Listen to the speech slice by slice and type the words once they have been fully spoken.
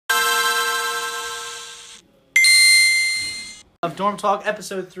Of Dorm Talk,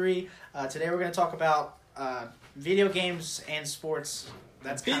 episode 3. Today we're going to talk about video games and sports.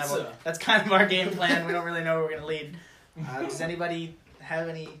 That's kind of our game plan. We don't really know where we're going to lead. Does anybody have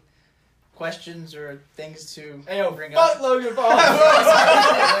any questions or things to bring up? Fuck Logan Paul!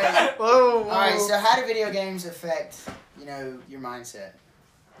 Whoa. Alright, so how do video games affect, your mindset?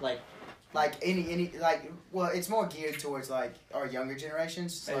 Like any well, it's more geared towards like our younger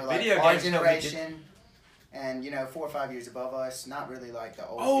generations. So Hey, like video our games generation and 4 or 5 years above us, not really like the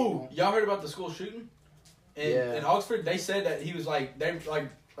old people. Y'all heard about the school shooting? In Oxford, they said that he was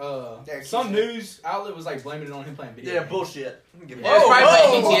some news outlet was like blaming it on him playing video games. Bullshit. It was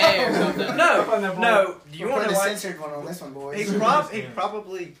probably like GTA or something. No. Do you want to the know why? censored one on this one, boys? He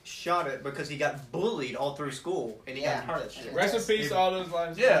probably shot it because he got bullied all through school and he got hurt. Rest in peace to all those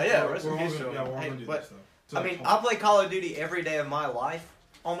lives. Yeah. Rest in peace. But I mean, I play Call of Duty every day of my life,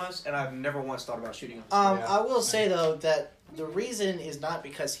 almost, and I've never once thought about shooting. I will say, though, that the reason is not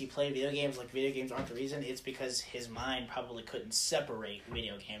because he played video games. Like, video games aren't the reason. It's because his mind probably couldn't separate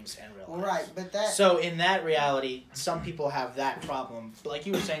video games and real life. Right, but that... So, in that reality, some people have that problem. But like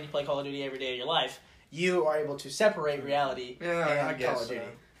you were saying, you play Call of Duty every day of your life. You are able to separate reality and Call of Duty.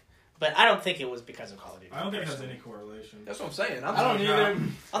 But I don't think it was because of Call of Duty. I don't think it has any correlation. That's what I'm saying. I don't either.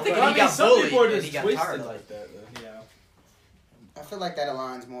 I think he got bullied people are and just he got twisted tired like that, though. Yeah. I feel like that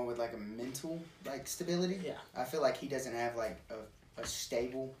aligns more with like a mental stability. Yeah. I feel like he doesn't have like a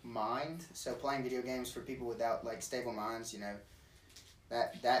stable mind. So playing video games for people without like stable minds,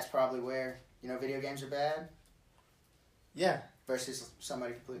 that's probably where video games are bad. Yeah. Versus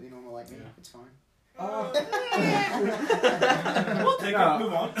somebody completely normal like me. Yeah. It's fine. We'll take it.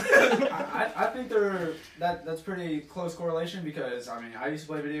 Move on. I think that's pretty close correlation because I used to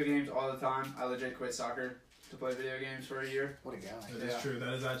play video games all the time. I legit quit soccer to play video games for a year. What a guy. That is true.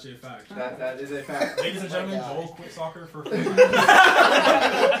 That is actually a fact. That is a fact. Ladies and gentlemen, Joel quit soccer for free.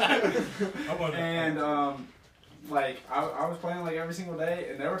 And I was playing like every single day,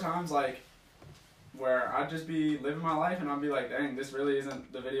 and there were times like where I'd just be living my life, and I'd be like, dang, this really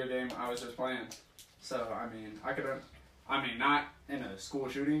isn't the video game I was just playing. So not in a school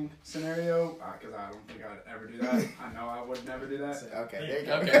shooting scenario, because I don't think I'd ever do that. I know I would never do that. Okay, there you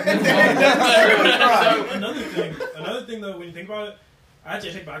go. So another thing though, when you think about it, I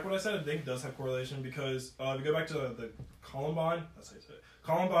actually take back what I said. I think it does have correlation because if you go back to the Columbine, that's how you say it,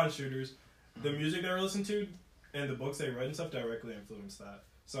 Columbine shooters, the music they were listening to and the books they read and stuff directly influenced that.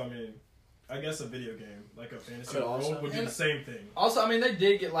 So I guess a video game, like a fantasy world, would do the same thing. Also, they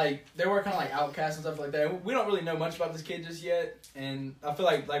did get they were kind of like outcasts and stuff like that. We don't really know much about this kid just yet, and I feel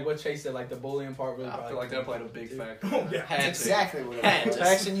like what Chase said, the bullying part really. I feel like that played a big factor. Oh yeah, That's exactly what it was.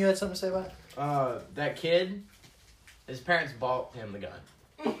 Paxton, you had something to say about it? That kid, his parents bought him the gun.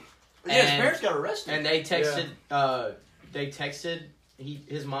 Yeah, his parents got arrested. And they texted,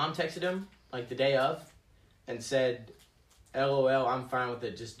 his mom texted him, the day of, and said, LOL, I'm fine with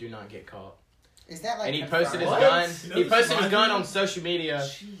it, just do not get caught. Is that and he posted his gun. He posted his gun on social media,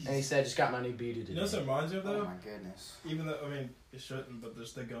 and he said, just got my new beauty today. You know what it reminds you of, though? Oh my goodness. Even though, it shouldn't, but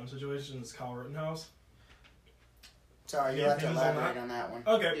there's the gun situation, it's Kyle Rittenhouse. Sorry, you'll have to elaborate on that one.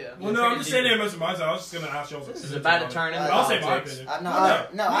 Okay. Yeah. Well, no, I'm just saying it most reminds me. I was just going to ask y'all. This is about to turn into I'll say my politics. opinion.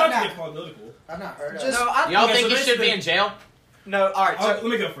 I've not get political. I've not heard of Just- Y'all think he should be in jail? No, alright. Let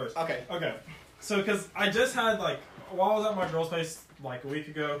me go first. Okay. So, because I just had, while I was at my girl's place, a week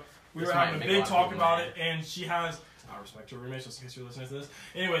ago, we were having a big talk about it, and she has, I respect her roommate, just in case you're listening to this.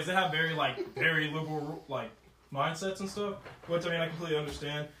 Anyways, they have very liberal, mindsets and stuff, which, I completely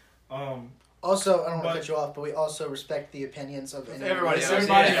understand. Also, I don't want to cut you off, but we also respect the opinions of Everybody else.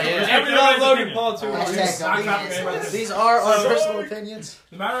 Everyone Logan Paul too. These are our personal opinions.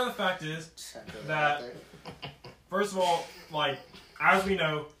 The matter of the fact is that, first of all, as we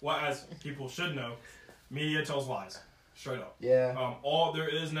know, as people should know, media tells lies. Straight up. Yeah. There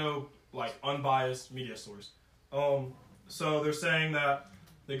is no unbiased media source. So they're saying that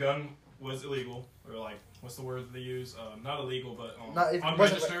the gun was illegal, or what's the word they use? Not illegal, but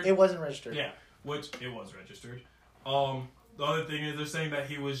unregistered. It wasn't registered. Yeah, which it was registered. The other thing is they're saying that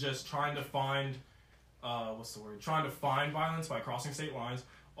he was just trying to find, Trying to find violence by crossing state lines.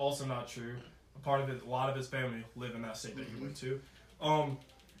 Also not true. A lot of his family live in that state that he went to.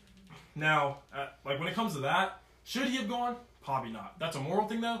 Now, when it comes to that. Should he have gone? Probably not. That's a moral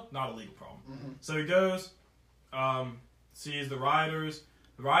thing, though. Not a legal problem. Mm-hmm. So he goes, sees the rioters.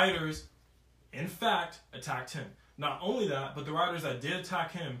 The rioters, in fact, attacked him. Not only that, but the rioters that did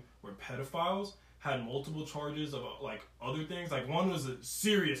attack him were pedophiles, had multiple charges of other things. One was a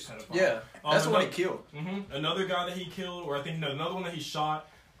serious pedophile. Yeah, that's the one he killed. Mm-hmm. Another guy that he killed, or I think another one that he shot.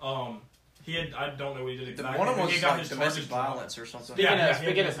 I don't know what he did exactly. One of them He was got like his domestic charges dropped. violence or something.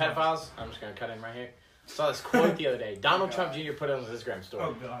 Speaking of pedophiles, I'm just gonna cut in right here. Saw this quote the other day. Donald Trump Jr. put it on his Instagram story.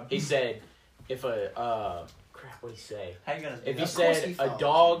 Oh god. He said, "If a crap, what did he say? How you gonna? If he Of course said he a followed.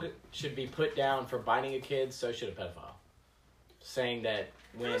 dog should be put down for biting a kid, so should a pedophile." Saying that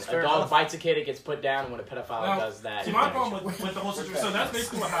when That's a fair dog enough. bites a kid, it gets put down, and when a pedophile Now, does that, See, my problem with the whole situation. So that's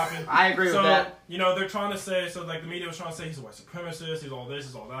basically what happened. I agree so, with that. you know, they're trying to say, so like the media was trying to say he's a white supremacist, he's all this,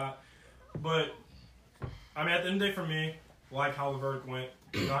 he's all that. But, I mean, at the end of the day for me, like how the verdict went,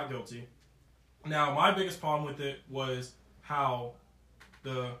 not guilty. Now, my biggest problem with it was how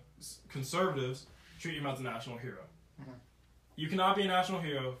the conservatives treat him as a national hero. Mm-hmm. You cannot be a national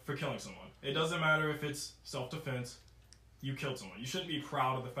hero for killing someone. It doesn't matter if it's self-defense. You killed someone. You shouldn't be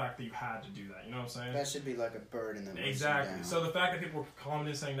proud of the fact that you had to do that. You know what I'm saying? That should be like a bird in the woods. Exactly. Down. So the fact that people were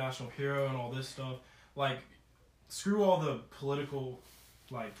commenting saying national hero and all this stuff, like, screw all the political,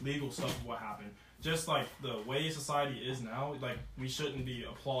 like, legal stuff of what happened. Just like the way society is now, like, we shouldn't be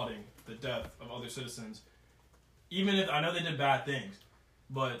applauding the death of other citizens. Even if, I know they did bad things,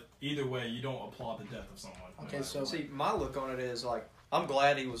 but either way, you don't applaud the death of someone. Okay, so See, my look on it is like, I'm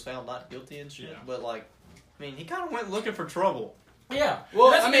glad he was found not guilty and shit, Yeah. but like, I mean, he kind of went looking for trouble. Yeah.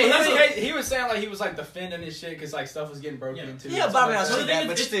 Well, That's- I mean, that's he was saying like he was like defending his shit because like stuff was getting broken Yeah. into. Yeah, and but I stuff mean, I like see that. that,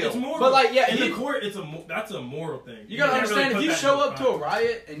 but still. It's more. But, like, yeah, in he- the court, that's a moral thing. You gotta can't really understand, put if you that show into up to a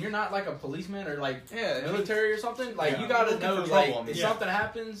riot and you're not like a policeman or like Yeah, military or something, like Yeah. you gotta Looking know for like trouble, I mean. if Yeah. something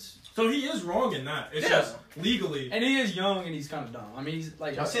happens. So he is wrong in that. It's Yeah. just legally. And he is young and he's kind of dumb. I mean, he's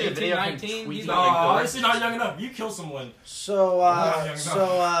like Y'all see the 18, video of him 19. He's tweeting? not like No, the- this is not young enough. You kill someone. So, Not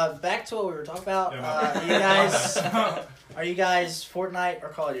young back to what we were talking about. Yeah. You guys, are you guys Fortnite or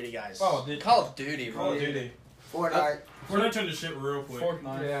Call of Duty guys? Oh, dude. Call of Duty, bro. Call of Duty. Fortnite. Fortnite turned the shit real quick.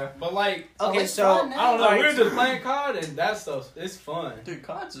 Fortnite. Yeah. But like, Okay, it's so fun now. I don't know. Alright. We're just playing COD and that stuff. It's fun. Dude,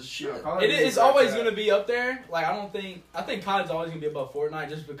 COD's a shit. Yeah, Call of It Duty is like always that. gonna be up there. Like I think COD's always gonna be above Fortnite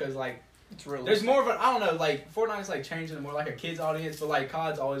just because like It's real. there's more of an I don't know like Fortnite's like changing to more like a kids audience, but like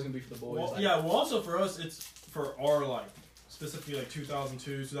COD's always gonna be for the boys. Well, like, yeah, well, also for us, it's for our, like, specifically, like,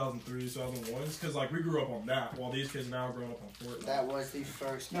 2002, 2003, 2001s, because, like, we grew up on that, while these kids now are growing up on Fortnite. That was the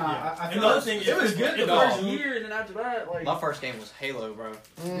first. Nah, Yeah. I And feel the other like- thing it was good the if first it's- year, and then after that, like My first game was Halo, bro.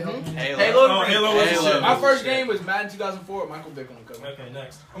 Mhm. Halo. Oh, Halo was the shit. my first game was Madden 2004 with Michael Vick on the cover. Okay,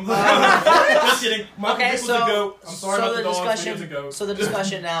 next. Just kidding. Michael Okay, Vick was so a goat. I'm sorry so about the the dogs, but he discussion. was a goat. So the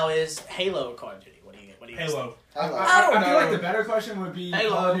discussion now is Halo or Call of Duty. What do you guys Halo. Hello. I don't feel know. like the better question would be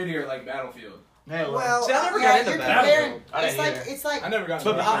Halo. Call of Duty or like Battlefield. Halo. Well, See, I never yeah, got into you're Battlefield. comparing- I It's didn't like either. it's like I never got.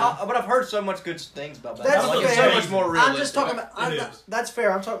 But into but I've heard so much good things about That's Battlefield. It's so fair. much more I'm realistic. just talking about. It I'm, is. that's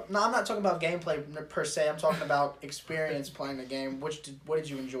fair. I'm talking. No, I'm not talking about gameplay per se. I'm talking about experience playing the game. What did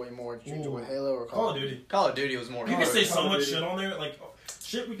you enjoy more? Did you enjoy Ooh. Halo or Call of Duty. Call of Duty was more. You can say Call so of much Duty. shit on there, like,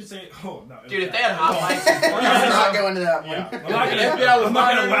 shit we could say, oh, no. it Dude, was if they had bad. highlights, Let's not go into that one. Yeah. I'm not FBI was gonna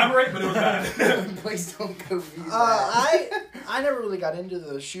mine. elaborate, but it was bad. Please don't go view that. I never really got into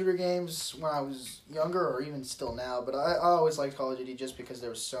the shooter games when I was younger, or even still now. But I always liked Call of Duty just because there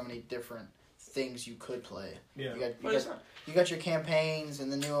was so many different things you could play. Yeah. You got your campaigns,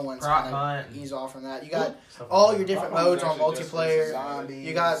 and the newer ones Rock kind Hunt. of ease off from that. You got stuff all like your that. different Rock modes on Hunt was actually multiplayer. just Zombies.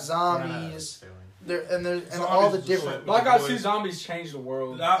 You got Yeah, zombies. There and Zombies all the was different. shit. Black Ops 2 Zombies changed the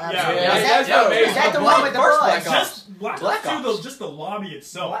world. That- Yeah. yeah. Is that's what made that the Black- one with the First bus? Black Ops. Just Black Black Ops 2, Ops. just the lobby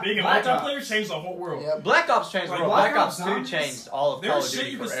itself. Black- Being a Black multiplayer Ops. changed the whole world. Yep. Black Ops changed the Like, world. Black Black Ops Ops 2 Zombies? changed all of Call There's of shit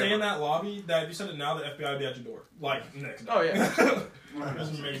Duty you could forever. say in that lobby that if you said it now, the FBI would be at your door. Like, next day. Oh, yeah. It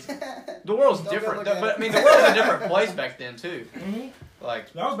was amazing. The world's Don't go different. look at But it. I mean, the world was a different place back then too. Mm-hmm.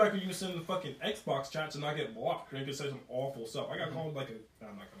 Like, That was back when you could send the fucking Xbox chats and not get blocked. And you could say some awful stuff. I got called like a... No,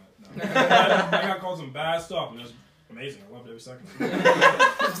 I'm not gonna... No. I got called some bad stuff, and it was amazing. I loved every second.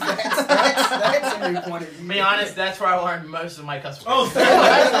 That's a new point of To view. be honest, that's where I learned most of my customer. Oh,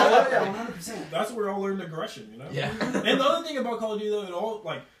 Yeah, 100%. that's where we all learned aggression, you know? Yeah. And the other thing about Call of Duty, though, it all,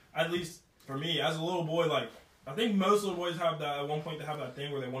 like, at least for me, as a little boy, like, I think most little boys have that, at one point, they have that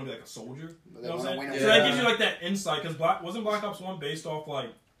thing where they want to be like a soldier. You know what I'm saying? Win So that Yeah. gives you, like, that insight, because wasn't Black Ops 1 based off, like,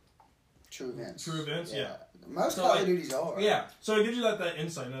 True events. true events? Yeah. Most So, Call like, of Duties are. Yeah. So it gives you that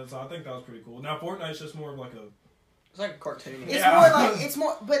insight, and so I think that was pretty cool. Now, Fortnite's just more of, like, a... it's like a cartoon. It's Yeah. more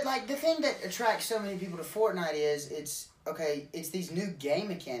like but like the thing that attracts so many people to Fortnite is it's these new game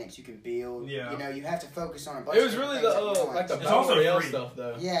mechanics you can build. Yeah. You know, you have to focus on a bunch It was of really different the things at once. like the It's battle also royale free. stuff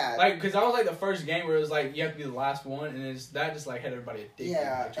though. Yeah. Like, cause that was like the first game where it was like you have to be the last one, and that just like had everybody addicted.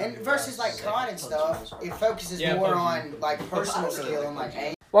 yeah, like, trying and to be versus the last like one. COD and stuff, it focuses Yeah, more PUBG. on like personal skill and like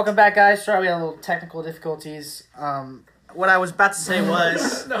aim. Welcome back, guys. Sorry we had a little technical difficulties. What I was about to say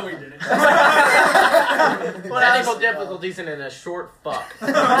was. No, we didn't. Technical difficulties and in a short fuck.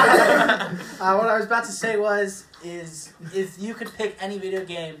 What I was about to say is if you could pick any video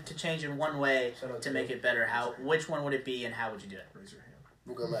game to change in one way to make it better, which one would it be and how would you do it? Raise your hand.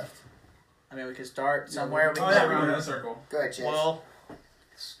 We'll go left. I mean, we could start somewhere. We Oh, can yeah, go around around. that circle. Go ahead, Chase. Well,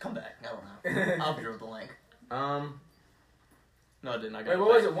 come back. I don't know. I'll be the blank. No, I didn't. I got Wait, it what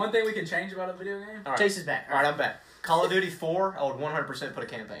back. was it? One thing we could change about a video game? All right. Chase is back. All right, I'm back. Call of Duty 4, I would 100% put a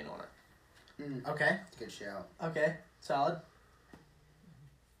campaign on it. Okay. Good shout. Okay. Solid.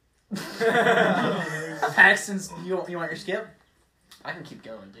 Paxton's. You want your skip? I can keep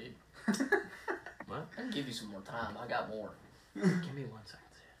going, dude. What? I can give you some more time. I got more. Give me 1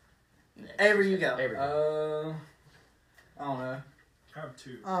 second. Next. Avery, you go. Avery. I don't know. I have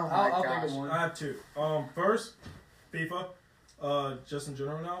two. Oh my I'll gosh. think of one. I have two. First, FIFA. Just in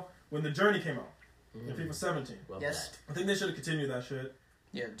general now. When the Journey came out in FIFA 17, Love Yes. I think they should have continued that shit.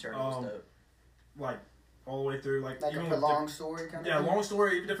 Yeah, the journey was dope. Like all the way through. Like Like a even with prolonged story kind yeah, of thing? long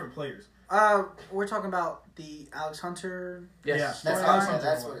story, even different players. We're talking about the Alex Hunter. Yes. Yeah. That's, Storyline? awesome.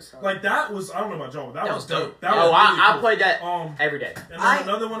 That's what it's called. Like that was I don't know about Joe, but that was dope. That Oh, was really I cool. played that every day. And then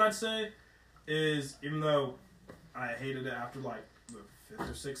another one I'd say is, even though I hated it after like the 5th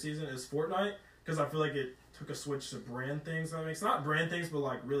or 6th season, is Fortnite, because I feel like it took a switch to brand things. That makes not brand things, but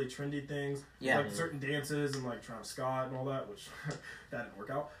like really trendy things, Yeah. like certain dances and like Travis Scott and all that, which that didn't work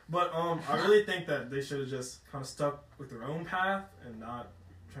out. But I really think that they should have just kind of stuck with their own path and not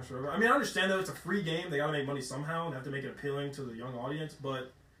transfer over. I mean, I understand that it's a free game; they got to make money somehow, and they have to make it appealing to the young audience.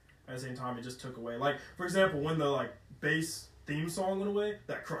 But at the same time, it just took away. Like for example, when the like bass theme song went away,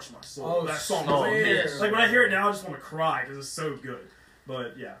 that crushed my soul. Oh, that song so was amazing. weird. Like when I hear it now, I just want to cry because it's so good.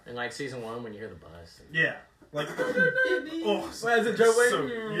 But yeah, And like season 1 when you hear the bus. yeah, like Wait, is it Joe Wade? so,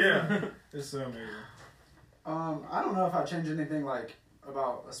 yeah, it's so amazing. I don't know if I'd change anything like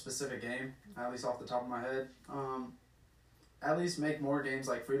about a specific game, at least off the top of my head. At least make more games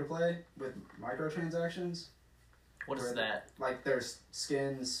like free to play with microtransactions. What is that? Like there's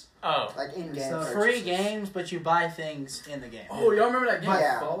skins. Oh, Like in-game So Free purchases. games, but you buy things in the game. Oh, y'all remember that game?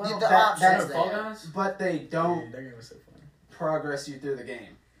 Yeah. Fallout? The That- options that's Fall there. Guys? But they don't Dude, that game was so fun. progress you through the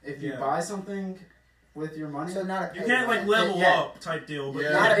game. If you Yeah. buy something with your money, So not a You pay can't to like win. level Yeah. up type deal, but Yeah.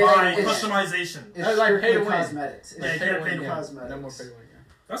 you Not can a buy pay to win. customization. it's That's like strictly pay to win. cosmetics. Yeah, you It's can't strictly pay to win. cosmetics. No more pay to win.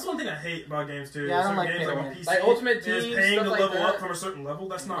 That's one thing I hate about games too. Yeah, I don't Certain like games pay to like on win. PC Like Ultimate is Team, paying stuff to like level that. up from a certain level.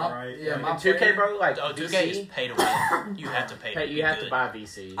 That's not My- right. yeah, And my 2K, bro, like oh, 2K is VC, pay to win. You have to pay. To you be have to good. buy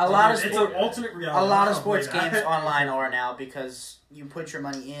VC. A lot of it's sport- an alternate reality. A lot of I don't play sports that. games online are now because you put your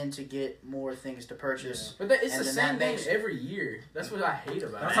money in to get more things to purchase. But it's And the then same that thing makes- every year. That's what I hate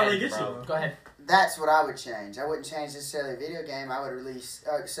about That's it. how they get Bro. you. Go ahead. That's what I would change. I wouldn't change necessarily a video game. I would release.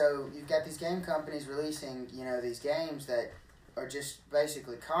 So you've got these game companies releasing, these games that are just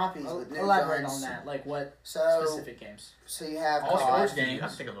basically copies with new Elaborate guns. on that. Like what So, specific games? so you have All COD. sports You games.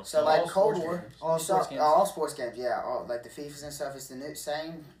 have to think of a So like All Cold sports War, games. All you sports saw- games. all sports games, yeah, all like the FIFAs and stuff. It's the new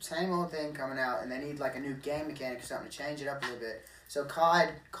same old thing coming out, and they need like a new game mechanic or something to change it up a little bit. So COD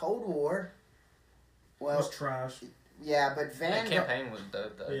Cold War, It well, was trash. yeah, but That Vanguard, campaign was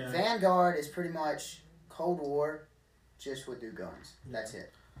dope though. Yeah. Vanguard is pretty much Cold War, just with new guns. That's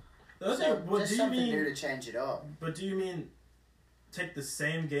it. The other So thing, what just do you something new mean? to change it up. But do you mean take the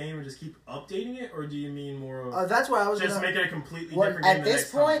same game and just keep updating it, or do you mean more of That's where I was just gonna. make it a completely Well, different game at the this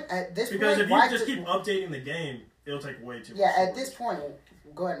next point, time? at this Because point, if you wipe just the- keep updating the game, it'll take way too much. yeah, at storage. this point,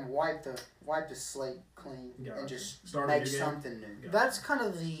 go ahead and wipe the slate clean Gotcha. and just Start a make new game? something new. That's kind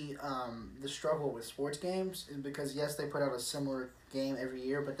of the struggle with sports games, is because yes, they put out a similar game every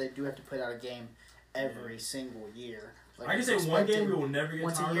year, but they do have to put out a game every single year. Like, I can it's say one game expected- we will never get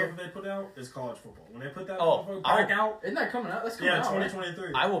once a tired year. of if they put out is college football. When they put that Oh, motherfucker I'll- back out, Isn't that coming out? That's coming yeah, out. right?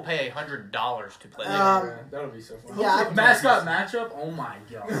 2023. I will pay $100 to play that. Um, That'll be so fun. yeah, I- Mascot matchup. Oh my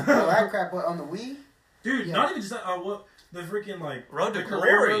god. Oh, that crap! What, on the Wii? Dude, yeah. not even just that. What the freaking like Road to the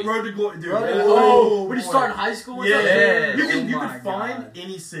career Glory. road to glory, dude. Road to Oh, when you boy. start in high school. and Yeah, stuff? Yeah. you can Oh you my can find God.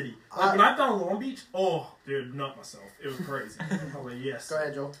 any city. Like when I found Long Beach, oh dude, nut myself. It was crazy. I was like, yes. Go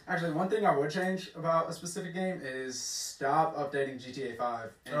ahead, Joel. Actually, one thing I would change about a specific game is stop updating GTA 5.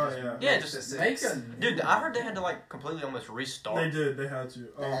 And Oh, just yeah. make Yeah, the just Make 6. a Dude, I heard they had to like completely almost restart. They did. They had to.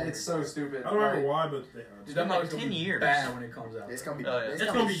 It's so stupid. I don't remember Like, why, but they had to. Dude, that Like mother's gonna 10 be years. bad when it comes out. It's gonna be. Oh, yeah. It's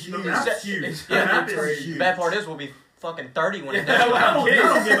gonna be huge. the map's huge. It's- The yeah, map it's is crazy. huge. Bad part is we'll be fucking 30 when it I does. don't care.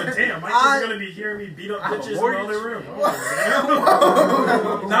 I don't give a damn. My kids I- are gonna be hearing me beat up I have a bitches in the mortgage. other room. Whoa.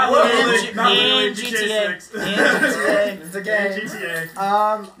 Not literally. Not literally. In GTA 6. GTA. It's a And game.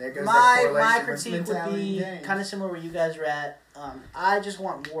 GTA. There goes that My correlation with critique would mentality be in games. kind of similar where you guys are at. I just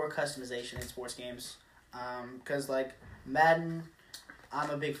want more customization in sports games. Because like Madden, I'm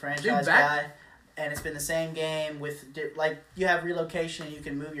a big franchise guy, and it's been the same game with like you have relocation, you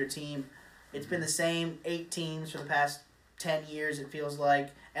can move your team. It's been the same 8 teams for the past 10 years, it feels like.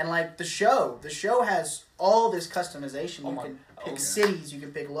 And, like, the show has all this customization. You can pick cities, you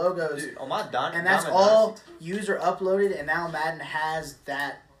can pick logos. Dude, on my and that's all user uploaded, and now Madden has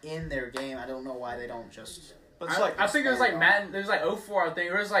that in their game. I don't know why they don't just... I think it was like Madden. It was like 04, I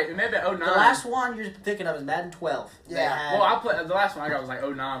think. It was like maybe 09. The last one you're thinking of is Madden 12. Yeah. Well, I played the last one I got was like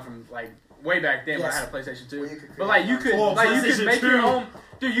 09 from like way back then when I had a PlayStation 2. Well, but like you could make your own.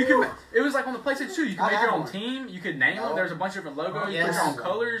 Dude, you could. It was like on the PlayStation 2. You could make your own team. You could name them. There's a bunch of different logos. You put your own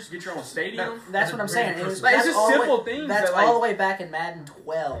colors. Get your own stadium. That's what I'm saying. It's just simple things. That's all the way back in Madden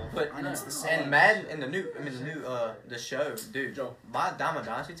 12. But and it's the same. And Madden in the show, dude. My Diamond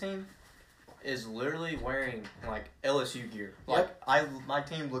Dynasty team is literally wearing like LSU gear. Like my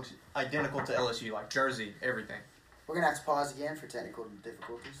team looks identical to LSU, like jersey, everything. We're gonna have to pause again for technical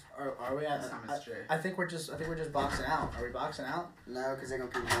difficulties. Are we? I think we're just boxing out. Are we boxing out? No, because they're gonna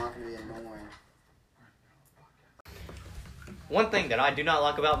keep knocking me annoying. One thing that I do not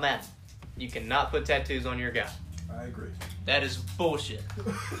like about Madden, you cannot put tattoos on your guy. I agree. That is bullshit.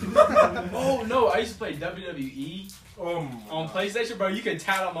 Oh no, I used to play WWE on PlayStation, bro. You could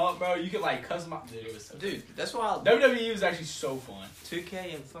tat them up, bro. You could like customize. Dude, it was so Dude, that's why WWE was actually so fun.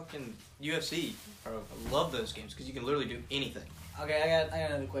 2K and fucking UFC, bro. I love those games because you can literally do anything. Okay, I got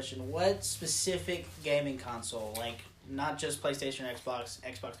another question. What specific gaming console, like not just PlayStation, Xbox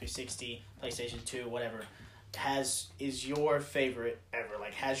 360, PlayStation 2, whatever, is your favorite ever?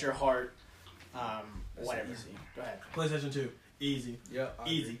 Like has your heart, whatever. Easy. Go ahead. PlayStation 2, easy. Yeah,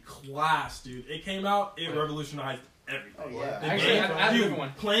 easy. Class, dude. It came out, it revolutionized everything. Oh yeah. Actually, I have a different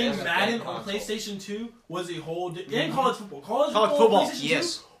one. Playing Yeah, Madden on console. PlayStation 2 was a whole... And college football. College football, on PlayStation 2,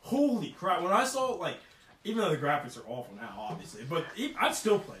 yes. holy crap. When I saw, like... Even though the graphics are awful now, obviously. But I'd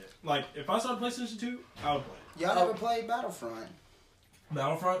still play it. Like, if I saw PlayStation 2, I would play it. Y'all never played Battlefront?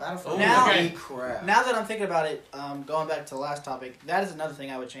 Battlefront? Battlefront. Now- Holy crap. Now that I'm thinking about it, going back to the last topic, that is another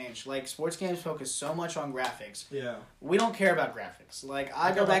thing I would change. Like sports games focus so much on graphics. Yeah. We don't care about graphics. Like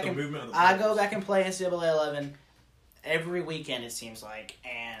I go back and movement of the I players. go back and play NCAA 11 every weekend. It seems like,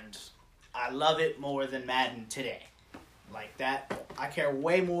 and I love it more than Madden today. Like that, I care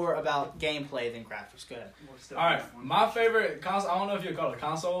way more about gameplay than graphics. Go ahead. Alright, my favorite console, I don't know if you call it a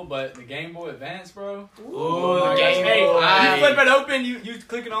console, but the Game Boy Advance, bro. Ooh, Like, Game hey, Boy. you flip it open, you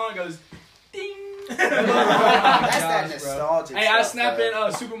click it on, it goes ding. That's that Gosh, bro. nostalgic Hey, I stuff, snap though.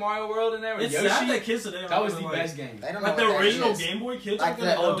 in Super Mario World in there with It's Yoshi. sad that kids today That was the like, best game. They don't know Like the what that original is. Game Boy kids Like are the-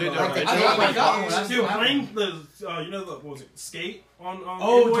 gonna oh, dude, like the I Game my God, Boy. that's Dude, what playing the what was it, Skate on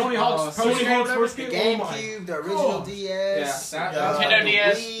Oh, Game Boy? Tony Hawk's Pro Tony Skate, Hawk's whatever. Pro The Skate. Oh my. GameCube, the original DS. Yeah, that- Nintendo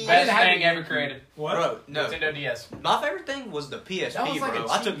DS, Wii. best have thing it. ever created. What? Bro, no. Nintendo DS. My favorite thing was the PSP, That was like bro. a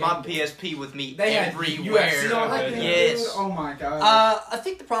I cheap took my game. PSP with me They had everywhere. UFC on Like it. that, Yes. dude. Oh my god. I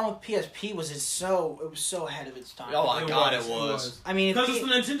think the problem with PSP was it was so ahead of its time. Oh my god, it was. I mean, Because it's the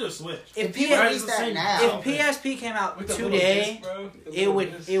Nintendo Switch. if People Right, PS, it's release the that same- now. if PSP came out With the little today, disc, bro. The it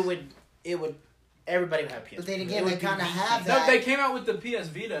little disc. would everybody would have PSP. But then It again, would they be kind of the- have No, that. they came out with the PS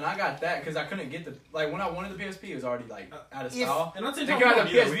Vita, and I got that because I couldn't get the when I wanted the PSP, it was already like out of If- style. And that's They came out the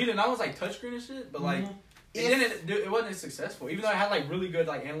PS Vita, and I was like touchscreen and shit, but like it didn't. It wasn't as successful, even though I had like really good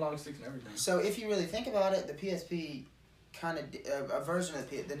like analog sticks and everything. So if you really think about it, the PSP kind of a version of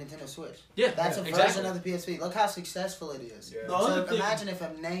the Nintendo Switch. Yeah, That's a exactly. version of the PSP. Look how successful it is. Yeah. The other So thing- imagine if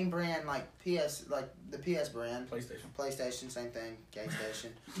a name brand like the PS brand, PlayStation. PlayStation, same thing, Game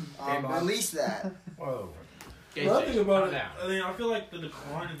Station, Game Box. release that. Whoa. The other thing about it, Calm down. I mean, I feel like the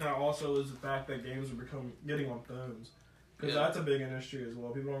decline of that also is the fact that games are getting on phones. Because Yeah. that's a big industry as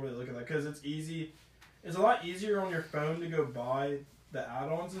well. People don't really look at that. Because it's easy. It's a lot easier on your phone to go buy the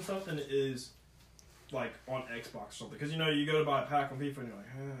add-ons and stuff than it is, like, on Xbox or something. Because, you go to buy a pack on FIFA and you're like,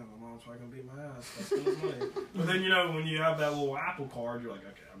 my mom's probably going to beat my ass. That's spend this money. But then, when you have that little Apple card, you're like,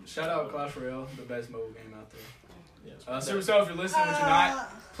 okay, I'm just... Shout out Clash Royale, the best mobile game out there. Yes. Super Cell, if you're listening, which you're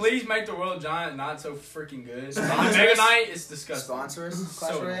not, please make the World Giant not so freaking good. Sponsor On us. Mega Knight, it's disgusting. Sponsor us,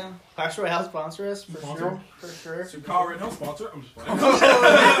 Clash So Royale. Clash Royale sponsor us for Sponsor. sure. For sure. Super Colorado don't sponsor. I'm just playing.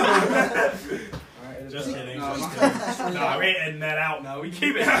 Alright, Just kidding. No, Just my- kidding. Nah, we ain't editing that out. No, we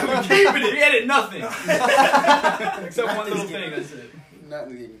keep it. We keep it. We edit nothing. Except one little thing, that's it.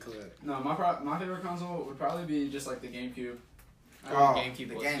 Nothing getting clipped. No, my favorite console would probably be just like the GameCube. Oh, GameCube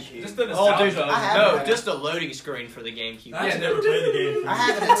the was GameCube. Just the Oh, nostalgia. dude, of it. I have no, that. just the loading screen for the GameCube. I actually never played the game. I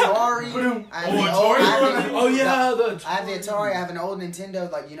have an Atari. I have the old- I have the- Oh yeah, the. I have the Atari. I have an old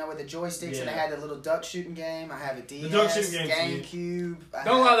Nintendo, like with the joysticks, and they Yeah. had the little duck shooting game. I have a DS, duck shooting game's GameCube. I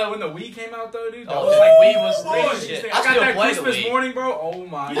Don't have- lie, that when the Wii came out though, dude. That Oh, was dude, like Wii was oh, lit shit. shit. I I got still that play the Christmas Wii. morning, bro. Oh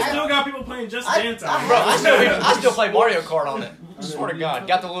my You god. still got people playing Just I- Dance I out have- Bro, I still play Mario Kart on it. I swear to God,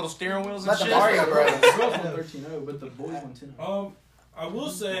 got the little steering wheels and Not the shit. Mario Brothers. The girls won 13-0, but the boys won 10-0. I will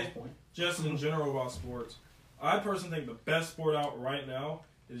say, just in general about sports, I personally think the best sport out right now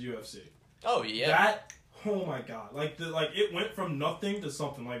is UFC. Oh yeah. That, oh my god, it went from nothing to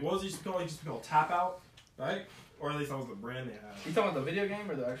something. Like, what was it used to be called? It used to be called Tap Out, right? Or at least that was the brand they had. You talking about the video game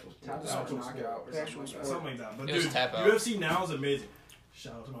or the actual tap The out actual knockout or something like that? Something like that. But It was dude, Tap Out. UFC now is amazing.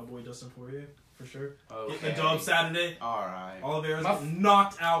 Shout out to my boy Dustin Poirier, for sure. Getting the dub Saturday. Alright. Oliveira's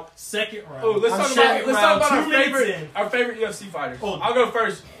knocked out second round. Oh, let's talk about our favorite UFC fighters. Oh. I'll go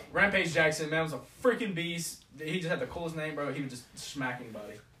first. Rampage Jackson, man, was a freaking beast. He just had the coolest name, bro. He would just smack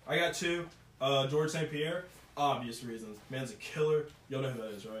anybody. I got two. George St. Pierre, obvious reasons. Man's a killer. Y'all know who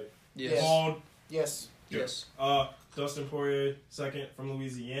that is, right? Yes. Bald. Yes. Yes. Dustin Poirier, second from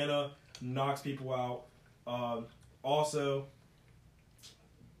Louisiana, knocks people out. Also,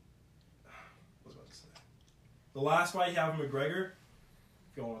 what was I about to say? The last fight he had with McGregor.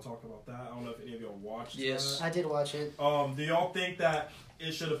 If y'all want to talk about that, I don't know if any of y'all watched. Yes. that. I did watch it. Do y'all think that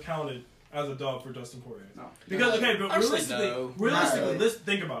it should have counted as a dub for Dustin Poirier? No. Because okay, but Honestly, realistically, no. let's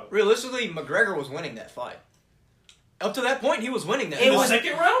think about it. Realistically, McGregor was winning that fight. Up to that point, he was winning that. It In the was-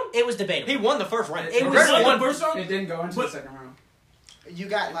 second round, It was debatable. He won the first round. It was McGregor McGregor won won. the first round. It didn't go into But- the second round. You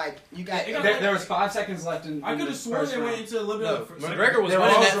got There was 5 seconds left in. I in could the have sworn first they went round. into a little bit No, of the second. McGregor was There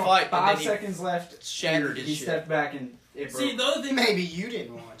winning was that fight, and 5 then he seconds left. shattered He his shit. stepped back and it broke. See, the other thing. Maybe you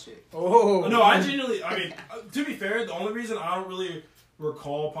didn't watch it. Oh No, I genuinely. I mean, to be fair, the only reason I don't really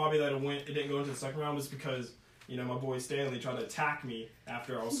recall probably that it didn't go into the second round was because my boy Stanley tried to attack me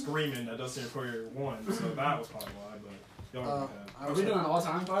after I was screaming that Dustin Poirier won. So that was probably why. But y'all know that. Are we doing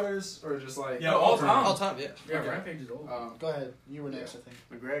all-time fighters or just like? Yeah, all time. All time, yeah. Yeah, Okay. Rampage is old. Go ahead. You were next, I think.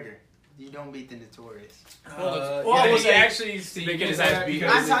 McGregor. You don't beat the Notorious. I was actually making his ass beat.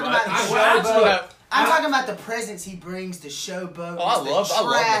 I'm talking about the I- showboat. I'm talking about the presence he brings, the showboat, Oh, I love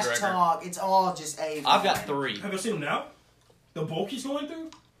trash McGregor. talk. It's all just a. I've got 3. Have you seen him now? The bulk he's going through.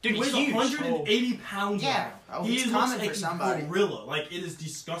 Dude, He weighs he's huge. 180 pounds. Yeah. now. Oh, He he's looks coming like for somebody. a gorilla. Like, it is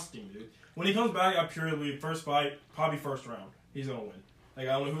disgusting, dude. When he comes back, I purely believe first fight, probably first round, he's gonna win. Like,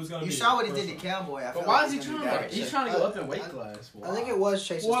 I don't know who's gonna. You be saw what he first did to round. Cowboy. I But feel why like is he he's trying gonna to? be better. He's trying to go up in weight class. I think it was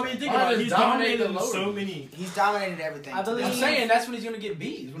Chase's Well, I mean, turn. think Why about it. does He's dominate dominated the in so lower? many. He's dominated everything. I believe- I'm saying that's when he's gonna get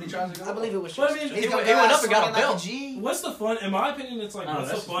beat. When he tries to go. I believe it was. But I Chase. mean, He he's went gonna go up out and got a swinging like belt. G. What's the fun? In my opinion, it's like Oh, what's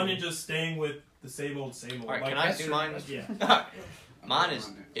the that's fun just in just staying with the same old, same old. All right, like, can I that's do true. mine? Yeah, Mine is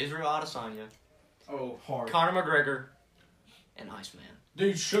Israel Adesanya, Oh, hard. Conor McGregor, and Iceman.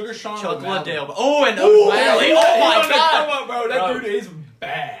 Dude, Sugar Sean Chuck O'Malley. Liddell. Oh, and O'Malley. Oh my God, bro, that Bro. dude is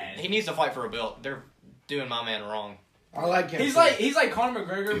bad. He needs to fight for a belt. They're doing my man wrong. I like him. He's like Conor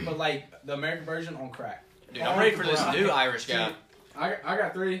McGregor, but like the American version on crack. Dude, I'm ready for this new Irish guy. I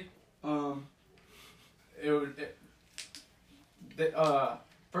got 3.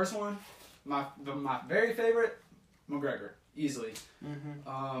 First one, my very favorite, McGregor, easily.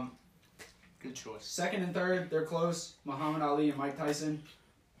 Mm-hmm. Good choice. Second and third, they're close. Muhammad Ali and Mike Tyson.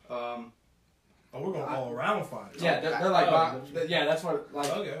 Oh, we're going all around fight. Yeah, they're like, yeah, that's what like.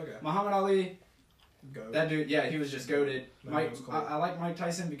 Okay. Muhammad Ali, Go. that dude, yeah, he was just goated. That Mike, was cool. I like Mike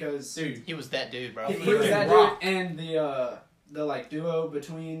Tyson because Dude, He was that dude, bro. he was that dude, rock. and the like duo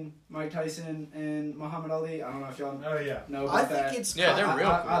between Mike Tyson and Muhammad Ali. I don't know if y'all Oh yeah. know about I that. think it's. Yeah, they're real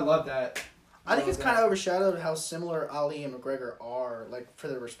I cool. love that. I think it's love kind that. of overshadowed how similar Ali and McGregor are, like for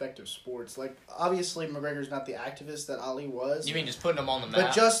their respective sports. Like obviously McGregor's not the activist that Ali was. You mean just putting him on the But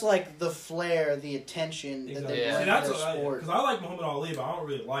map? just like the flair, the attention that Exactly. they Yeah. bring See, to that's their what sport. because I like Muhammad Ali, but I don't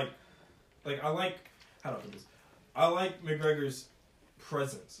really like I like how do I put this? I like McGregor's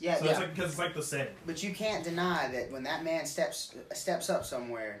presence. Yeah, so yeah. it's like because it's like the same. But you can't deny that when that man steps up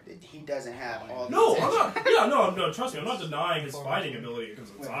somewhere, that he doesn't have all the No, attention. I'm not. Yeah, no. Trust me, I'm not denying his fighting ability because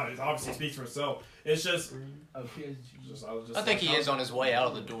it obviously speaks for itself. It's just, I think he is on his way out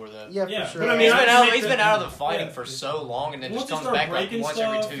of the door, though. Yeah, Yeah, for sure. but I mean, He's I been just out. think He's that- been out of the fighting yeah. for so long, and then Once just he comes started back like breaking once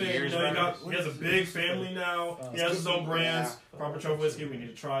every stuff, 2 and, years. he bro. has a big family now. He has his own brands. Proper Choke Whiskey. We need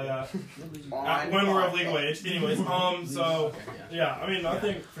to try that when we're of legal age. Anyways, so yeah, I mean, I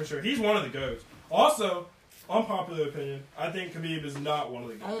think for sure he's one of the goats. Also, unpopular opinion, I think Khabib is not one of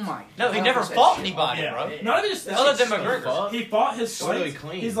the goats. oh my. No, he God. never fought anybody, Yeah, bro. not even just Other than McGregor. He fought his Really fights.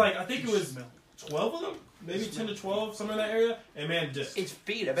 clean. He's like, I think it was 12 of them, maybe 10 to 12, somewhere in that area. And man, just It's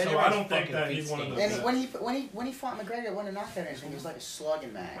feet. I bet So it I was don't think fucking that feet he's one of stinks. those. And when he fought McGregor, it wasn't a knockout or anything. It was like a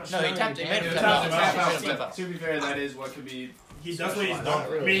slugging match. No, he tapped. He made him tap Tapped him out. out. He made him tap out. To be fair, that is what could be. that's what he's done. Not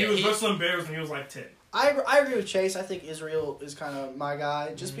really. I mean, he Yeah, was he- wrestling bears when he was like 10. I agree with Chase. I think Israel is kind of my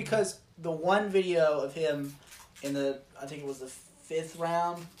guy, just because the one video of him in I think it was the 5th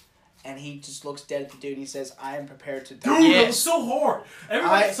round, and he just looks dead at the dude and he says, "I am prepared to Dude, die." that was so hard.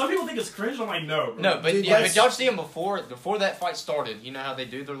 Some people think it's cringe. I'm like, no, bro. No, but Dude, but y'all see him before that fight started. You know how they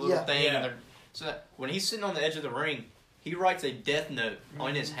do their little thing, Yeah. and when he's sitting on the edge of the ring, he writes a death note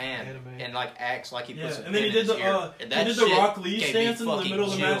on his hand and like acts like he puts it. And then he did the Rock Lee stance in the middle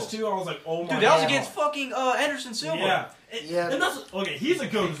of the match too. I was like, oh my god. Dude, that was against fucking Anderson Silva. Yeah. And that's okay. He's a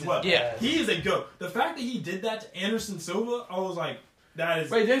goat as well. Yeah, he is a goat. The fact that he did that to Anderson Silva, I was like, that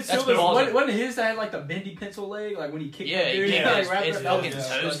is. Wait, did Silva wasn't his that had like the bendy pencil leg, like when he kicked? Yeah, dude, he fell his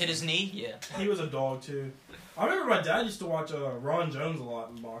toes, hit his knee. Yeah, he was a dog too. I remember my dad used to watch Ron Jones a lot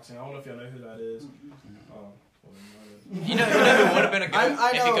in boxing. I don't know if y'all know who that is. You know who would have been a goat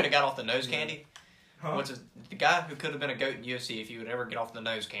if he could have got off the nose candy? Huh? The guy who could have been a goat in UFC if he would ever get off the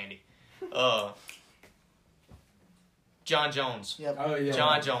nose candy? John Jones. Yep. Oh yeah.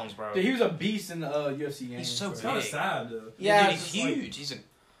 John Jones, bro. Dude, he was a beast in the UFC game. He's so It's kind of big. sad though. Yeah, dude, he's huge. He's a.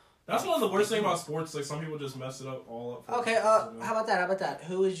 That's one of the worst things about sports. Like some people just mess it up all up. Okay. How about that?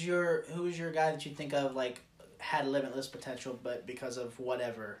 Who is your guy that you think of like had limitless potential, but because of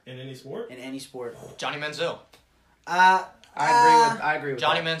whatever in any sport? In any sport. Johnny Manziel. I agree with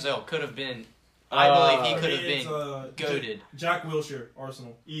Johnny that. Manziel could have been. I believe he could have been goated. Jack Wilshere,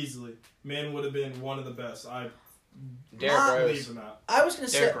 Arsenal, easily. Man would have been one of the best. Derrick believe in that. I was gonna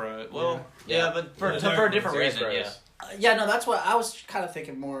say. Derrick Rose. Well, yeah, but for a different reason. Yeah. Yeah, no, that's what I was kind of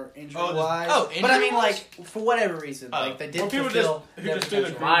thinking more injury-wise. injury-wise? But I mean, like, for whatever reason, like, they didn't fulfill their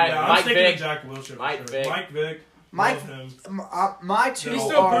potential. I'm thinking of Jack Wilshere. Mike Vick. My two He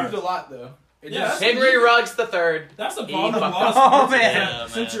still proved a lot, though. Henry Ruggs the third. That's the problem with a lot of sports. man.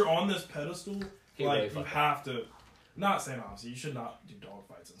 Since you're on this pedestal, Really you have to. Not saying obviously you should not do dog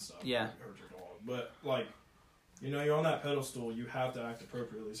fights and stuff. Yeah. You hurt your dog, but like. You're on that pedestal. You have to act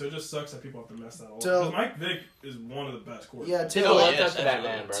appropriately. So it just sucks that people have to mess that all up. Because Mike Vick is one of the best quarterbacks. Yeah,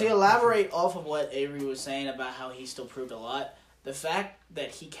 to elaborate off of what Avery was saying about how he still proved a lot, the fact that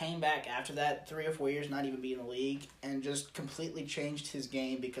he came back after that 3 or 4 years not even being in the league and just completely changed his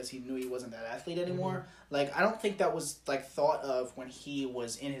game because he knew he wasn't that athlete anymore. Mm-hmm. Like, I don't think that was like thought of when he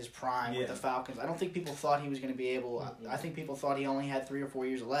was in his prime with the Falcons. I don't think people thought he was going to be able. Mm-hmm. I think people thought he only had 3 or 4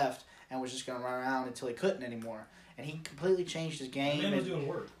 years left and was just going to run around until he couldn't anymore. And he completely changed his game and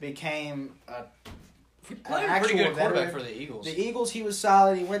became he played a pretty good quarterback for the Eagles. The Eagles, he was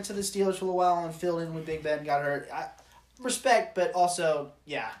solid. He went to the Steelers for a while and filled in when Big Ben got hurt. Respect, but also,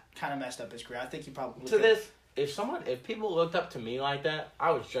 kind of messed up his career. I think he probably if people looked up to me like that,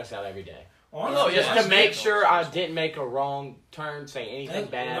 I would stress out every day. Honestly, just to make sure I didn't make a wrong turn, say anything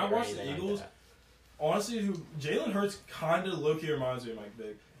bad. When I watch the Eagles, like honestly, Jalen Hurts kind of low-key reminds me of Mike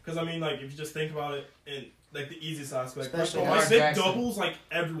Vick. Because, I mean, like, if you just think about it in, like, the easiest aspect. Mike Vick doubles, like,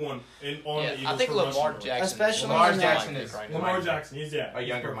 everyone on the Eagles. I think Lamar Jackson. Especially Lamar Jackson is right now. Lamar Jackson, he's, a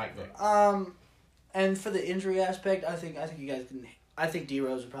younger Mike Vick. And for the injury aspect, I think you guys can... I think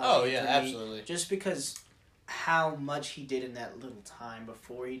D-Rose would probably... Oh, yeah, absolutely. Just because how much he did in that little time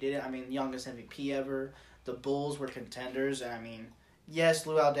before he did it. I mean, youngest MVP ever. The Bulls were contenders. And, I mean, yes,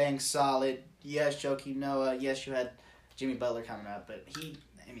 Luol Deng's solid. Yes, Joakim Noah. Yes, you had Jimmy Butler coming up. But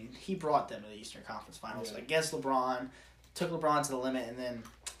he brought them to the Eastern Conference Finals against LeBron. Took LeBron to the limit, and then...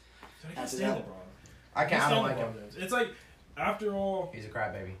 I can't stand LeBron. I don't like him. It's like, after all... He's a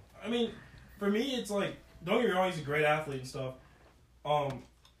crybaby. I mean, for me, it's like, don't get me wrong, he's a great athlete and stuff.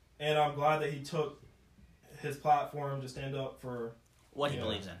 And I'm glad that he took his platform to stand up for... What he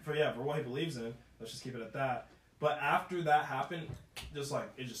believes in. For what he believes in. Let's just keep it at that. But after that happened, just like,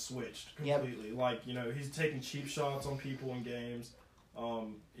 it just switched completely. Yep. Like, he's taking cheap shots on people in games.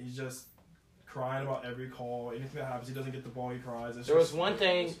 He's just crying about every call. Anything that happens, he doesn't get the ball, he cries. There was one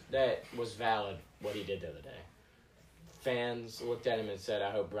thing that was valid, what he did the other day. Fans looked at him and said,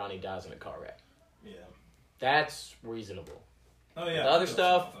 I hope Bronny dies in a car wreck. Yeah. That's reasonable. Oh, yeah. The other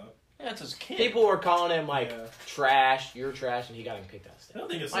stuff, it's his kid. People were calling him, trash, you're trash, and he got him kicked out of state. I don't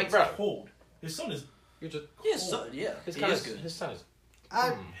think his son's cold. His son is... You're just His son, His son is...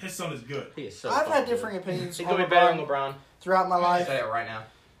 His son is good. He is so I've had differing opinions He could be better than LeBron. Throughout my life. Say it right now.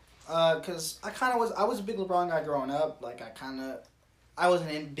 Because I was a big LeBron guy growing up. Like, I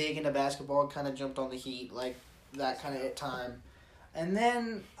wasn't big into basketball. Kind of jumped on the Heat, like, that kind of time. And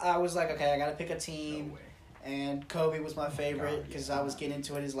then I was like, okay, I got to pick a team. And Kobe was my favorite because I was getting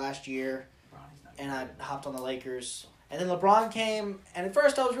into it his last year. And I hopped on the Lakers. And then LeBron came. And at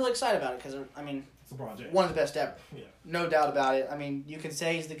first I was really excited about it because, I mean, it's LeBron James. One of the best ever. Yeah. No doubt about it. I mean, you can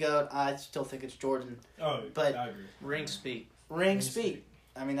say he's the GOAT. I still think it's Jordan. Oh, but I agree. Ring speak. Ring speak.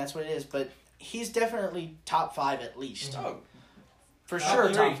 I mean, that's what it is. But he's definitely top 5 at least. Oh. For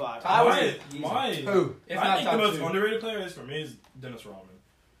sure, top 5. I think the most underrated player is, for me, is Dennis Rodman.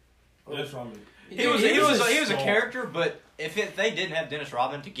 Dennis Rodman. He was a character, but if they didn't have Dennis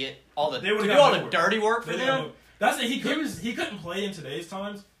Rodman to get all the dirty work for them, that's it. He couldn't play in today's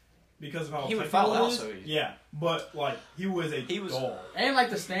times because of how he would foul out. So yeah, but like he was dog. And like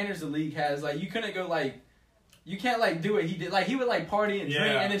the standards the league has, like you couldn't go like. You can't like do what he did. Like he would like party and drink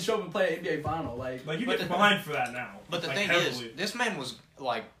and then show up and play an NBA final. Like you get fined for that now. But the thing is, this man was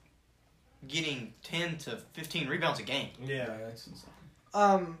like getting 10 to 15 rebounds a game. Yeah, that's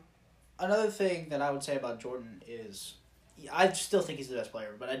insane. Another thing that I would say about Jordan is, I still think he's the best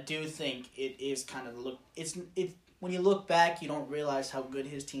player, but I do think it is kind of when you look back, you don't realize how good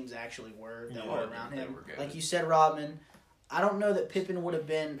his teams actually were that were around him. Like you said, Rodman. I don't know that Pippen would have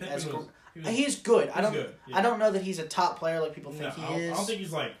been as good. He's good. I don't know that he's a top player like people think he is. I don't think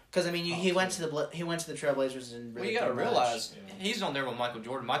he's like because I mean he went to the Trailblazers and really you got to realize he's on there with Michael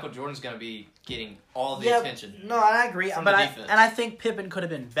Jordan. Michael Jordan's going to be getting all the attention. No, I agree. But I think Pippen could have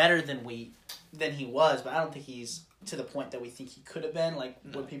been better than he was, but I don't think he's to the point that we think he could have been. Like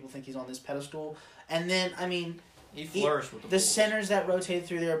what people think he's on this pedestal. And then I mean. He flourished with the centers that rotated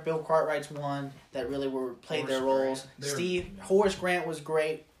through there. Bill Cartwright's one that really played their roles. Horace Grant was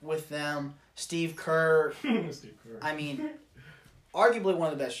great with them. Steve Kerr. I mean, arguably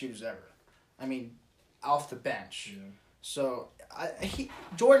one of the best shooters ever. I mean, off the bench. Yeah. So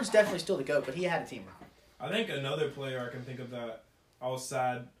Jordan's definitely still the GOAT, but he had a team around. I think another player I can think of that I was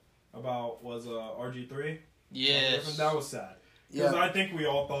sad about was RG3. Yes, that was sad. Because I think we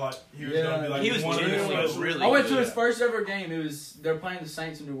all thought he was going to be like he was one genuinely of the really I went to his first ever game. They're playing the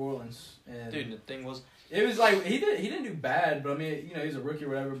Saints in New Orleans. And dude, the thing was, it was like he didn't do bad, but I mean, you know, he's a rookie or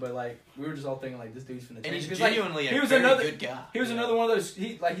whatever. But like we were just all thinking like this dude's finna. And he's genuinely a very good guy. He was another one of those.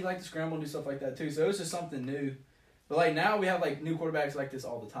 He liked to scramble and do stuff like that too. So it was just something new. But like now we have like new quarterbacks like this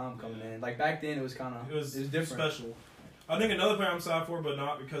all the time coming in. Like back then it was kind of it was different. Special. I think another player I'm sad for, but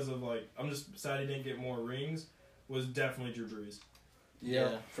not because of like I'm just sad he didn't get more rings. Was definitely Drew Brees.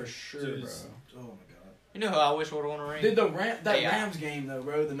 Yeah, for sure, bro. Oh my god. You know who I wish would have won a ring? Dude, Rams game though,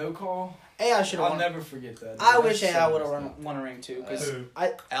 bro. The no call. AI should have. I'll never forget that. I wish AI would have won a ring too. Allen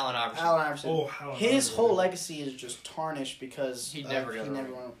Iverson. Allen Iverson. His whole legacy is just tarnished because he never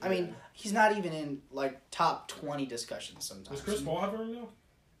won. I mean, he's not even in like top 20 discussions sometimes. Does Chris Paul have a ring though?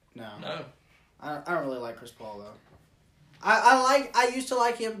 No. I don't really like Chris Paul though. I used to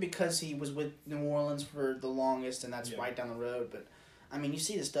like him because he was with New Orleans for the longest, and that's right down the road. But I mean, you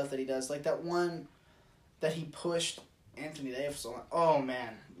see the stuff that he does, like that one that he pushed Anthony Davis on. Oh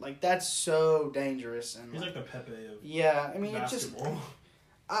man, like that's so dangerous. And he's like the Pepe of I mean, basketball.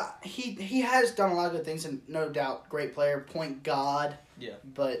 It just he has done a lot of good things, and no doubt, great player, point guard. Yeah,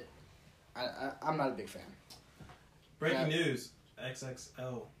 but I'm not a big fan. Breaking news.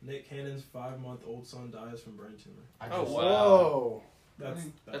 XXL. Nick Cannon's 5-month-old son dies from brain tumor. Whoa.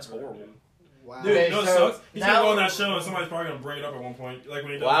 That's horrible. Dude. Wow. Dude, you know what sucks? He's gonna go on that show and somebody's probably gonna bring it up at one point. Like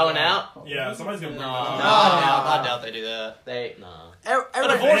when he does Wilding out? Yeah, somebody's gonna bring it up. I doubt they do that.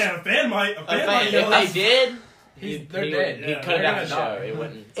 A fan might. If they did, they're dead. He cut it out the show. It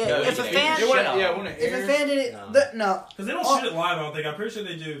wouldn't. If a fan did it, no. Because they don't shoot it live, I don't think. I'm pretty sure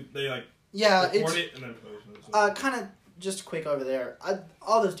they do. They like record it and then post it. Kind of just quick over there.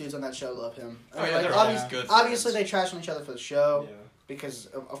 All those dudes on that show love him. They're always good. Obviously, they trash on each other for the show because,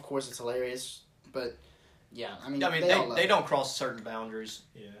 of course, it's hilarious. But yeah, I mean, they don't cross certain boundaries.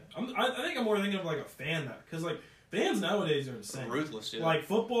 Yeah, I think I'm more thinking of like a fan that because like fans nowadays are insane, ruthless. Yeah. Like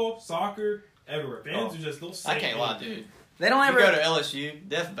football, soccer, everywhere. Fans are just they'll say I can't lie, dude. They don't ever go to LSU.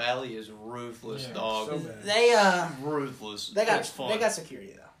 Death Valley is ruthless, dog. So bad. They ruthless. They got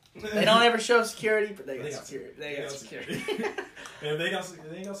security though. They don't ever show security, but they got security. They got security. And if they ain't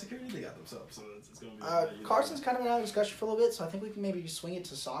got security, they got themselves. So it's going to be. Carson's kind of been out of discussion for a little bit, so I think we can maybe swing it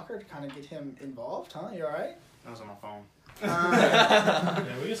to soccer to kind of get him involved. Huh? You all right? That was on my phone.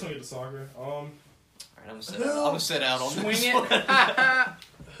 Yeah, we can swing it to soccer. All right, I'm gonna sit out on swing this it.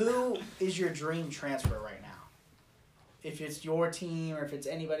 Who is your dream transfer right now? If it's your team or if it's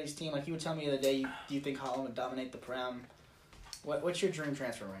anybody's team, like you were telling me the other day, do you think Haaland would dominate the Prem? What's your dream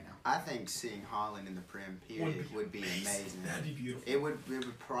transfer right now? I think seeing Haaland in the Prem period would be amazing. That'd be beautiful. It would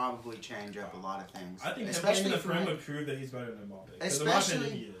probably change up a lot of things. I think especially in the Prem would prove that he's better than Mbappe.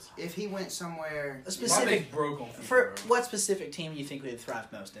 Especially if he went somewhere specific. Broke on for what specific team do you think would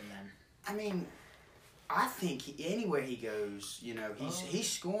thrive most in then? I mean, I think anywhere he goes, you know, he's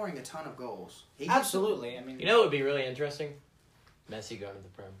scoring a ton of goals. Absolutely. I mean, you know what would be really interesting? Messi going to the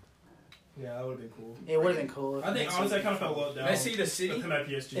Prem. Yeah, that would have been cool. It would have been cool. I think honestly, I kind of felt let down. Messi to City.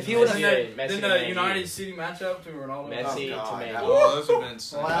 If he would have then the United City matchup to Ronaldo. Messi to Man. Those have been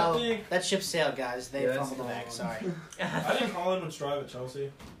insane. Wow, that ship sailed, guys. They fumbled the bag. Sorry. I think Haaland would strive at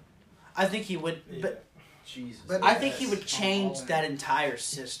Chelsea. I think he would, Yeah. but Jesus. But I think he would change that entire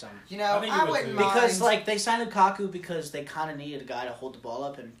system. You know, I think he I would wouldn't too. mind. Because, like, they signed Lukaku because they kind of needed a guy to hold the ball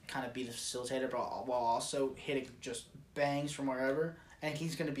up and kind of be the facilitator, but while also hitting just bangs from wherever. And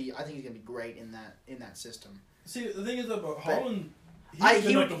he's gonna be. I think he's gonna be great in that system. See, the thing is about Holland, he's he good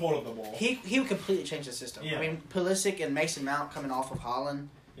enough would- to hold up the ball. He would completely change the system. Yeah. I mean, Pulisic and Mason Mount coming off of Holland.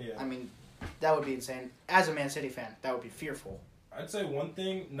 Yeah. I mean, that would be insane. As a Man City fan, that would be fearful. I'd say one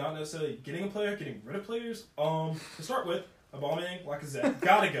thing, not necessarily getting a player, getting rid of players. To start with, Aubameyang, Lacazette,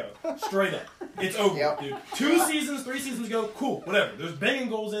 gotta go. Straight up. It's over, Yep. dude. 2 seasons, 3 seasons ago, cool, whatever. There's banging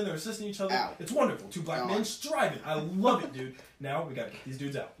goals in, they're assisting each other. Out. It's wonderful. 2 black men striving. I love it, dude. Now we gotta get these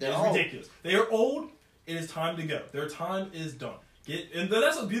dudes out. They're It's old. ridiculous. They are old. It is time to go. Their time is done. And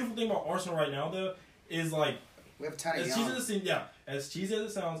that's a beautiful thing about Arsenal right now, though, is like, We have a ton of as cheesy as it seems, as cheesy as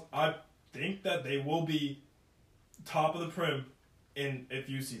it sounds, I think that they will be top of the Prem in a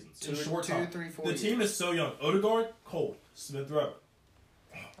few seasons. In short time. 3, 4 The years. team is so young. Odegaard, cold. Smith Rowe,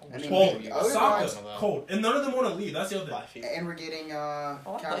 I mean, cold. Odegaard's- Saka, cold. And none of them want to leave. That's the other thing. And we're getting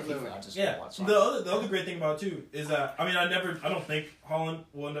Calvert Lewin. Yeah. The other great thing about it too is that I don't think Holland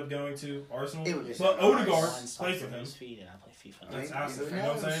will end up going to Arsenal, It would be but so nice. Odegaard One plays stop with for him. his feet and I play FIFA. That's Who absolutely. You know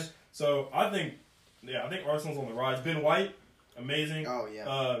what I'm knows? saying? So I think Arsenal's on the rise. Ben White, amazing. Oh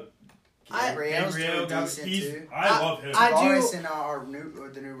yeah. Gabriel, doing decent too. I love him. I do- Tavares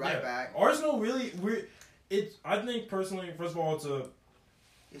and the new right Yeah. back. Arsenal really, I think personally, first of all, it's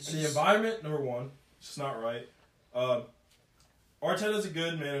It's the just, environment. Number one, it's just not right. Arteta's a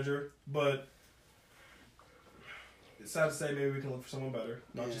good manager, but it's sad to say maybe we can look for someone better.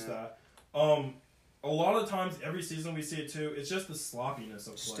 Not just Yeah. that. A lot of times, every season we see it too. It's just the sloppiness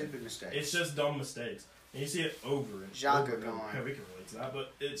of play. stupid mistakes. It's just dumb mistakes, and you see it over and Xhaka over. gone. Yeah, we can relate to that,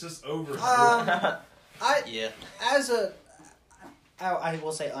 but it's just over. and I as a I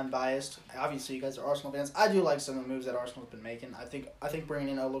will say unbiased. Obviously, you guys are Arsenal fans. I do like some of the moves that Arsenal's been making. I think bringing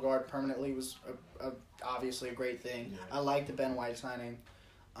in Odegaard permanently was obviously a great thing. Yeah. I like the Ben White signing.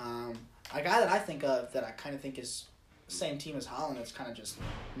 A guy that I think of that I kind of think is the same team as Holland that's kind of just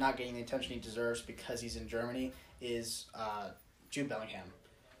not getting the attention he deserves because he's in Germany is Jude Bellingham.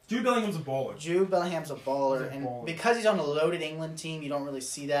 Jude Bellingham's a baller. Jude Bellingham's a baller, He's a and baller. because he's on a loaded England team, you don't really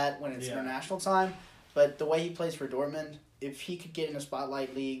see that when it's Yeah. international time. But the way he plays for Dortmund, if he could get in a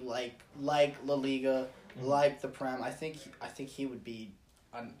spotlight league like La Liga, Mhm. like the Prem, I think he would be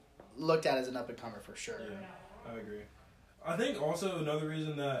looked at as an up and comer for sure. Yeah, I agree. I think also another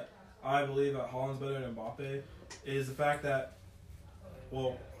reason that I believe that Holland's better than Mbappe is the fact that,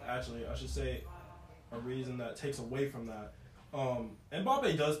 well, actually, I should say a reason that takes away from that.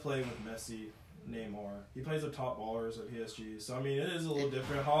 Mbappe does play with Messi, Neymar. He plays with top ballers at PSG. So, I mean, it is a little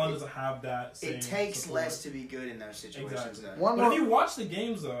different. Holland doesn't have that same It takes support. less to be good in those situations. Exactly. Though. One But more. if you watch the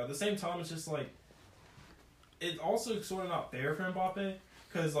games, though, at the same time, it's just like, it's also sort of not fair for Mbappe.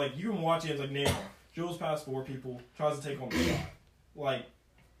 Because, like, you can watch games like Neymar. Dribbles past 4 people, tries to take on the shot. Like,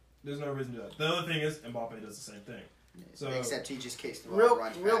 there's no reason to do that. The other thing is, Mbappe does the same thing. So, Except he just kicks the ball. Real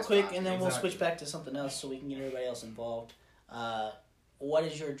runs real past quick, five and then we'll Exactly. switch back to something else so we can get everybody else involved. What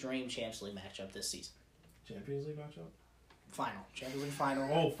is your dream Champions League matchup this season? Champions League matchup? Final. Champions League final.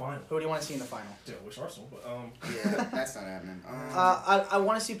 Oh, final. Who do you want to see in the final? Dude, I wish Arsenal, but, Yeah, that's not happening. I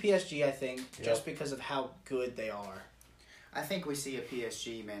want to see PSG, I think, just because of how good they are. I think we see a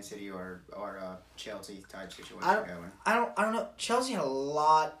PSG, Man City, or Chelsea type situation I don't- going. I don't know. Chelsea had a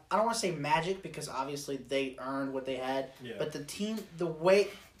lot. I don't want to say magic because obviously they earned what they had, yeah. but the team, the way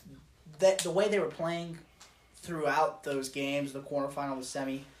they were playing throughout those games, the quarterfinal, the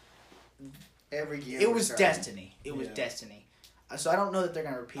semi, Every game. it was starting. destiny. It was Yeah. destiny. So I don't know that they're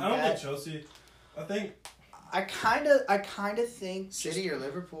gonna repeat I don't that. think Chelsea. I think I kind of think City or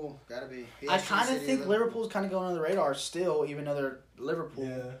Liverpool, gotta be. I PSG, kind of City or think Liverpool's kind of going under the radar still, even though they're Liverpool,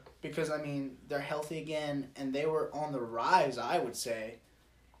 yeah. because I mean they're healthy again and they were on the rise. I would say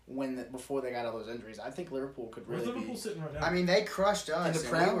before they got all those injuries, I think Liverpool could Where's really Liverpool be sitting right now? I mean, they crushed us. In the and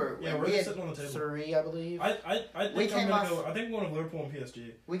Prem? we were. yeah, and where we are they had, sitting on the table? 3, I believe. I We think I'm came gonna off- go. I think I'm going to Liverpool and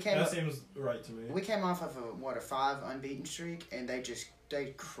PSG. we came. That Up, seems right to me. we came off of a 5 unbeaten streak, and they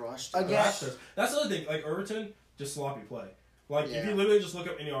crushed Again. us. That's the other thing. Like Everton, just sloppy play. Like if Yeah. you literally just look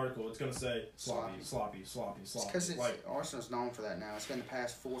up any article, it's gonna say sloppy, Sloppy. sloppy. Because Like Arsenal's known for that now. It's been the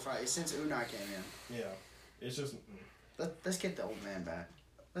past 4 or 5. It's since Unai came in. yeah, it's just. Let's get the old man back.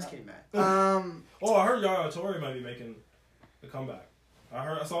 Let's get him back. Oh, I heard Yaya Toure might be making a comeback.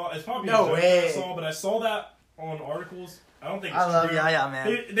 I saw. It's probably No a joke way. that I saw, but I saw that on articles. I don't think it's I love true. Yaya,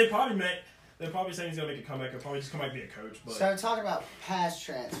 man. They probably make. They're probably saying he's gonna make a comeback. He'll probably just come back and be a coach. But So talking about past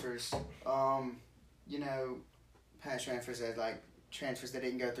transfers, past transfers as like transfers that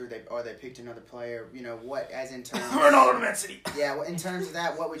didn't go through, they picked another player. You know what? As in terms, Ronaldo to Man City. Yeah, well, in terms of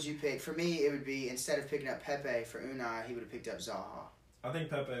that, what would you pick? For me, it would be instead of picking up Pepe for Unai, he would have picked up Zaha. I think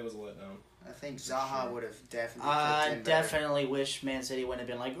Pepe was a letdown. I think Zaha would have definitely. I definitely wish Man City wouldn't have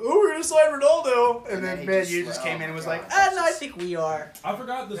been like, "Oh, we're gonna sign Ronaldo," and then Man U just came in and was like, "No, I think we are." I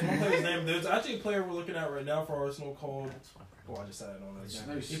forgot this one player's name. There's actually a player we're looking at right now for Arsenal called. Oh, I just said it on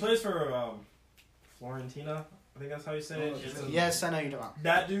his. He plays for Florentina. I think that's how you say it. Yes, I know you're talking about.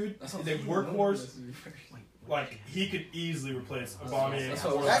 That dude is a workhorse. Like, he could easily replace Aubameyang.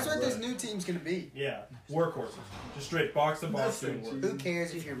 That's what this new team's going to be. Yeah, workhorse. Just straight box-to-box. Who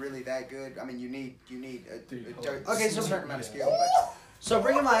cares if you're really that good? I mean, you need a Okay, so certain amount of skill. But. So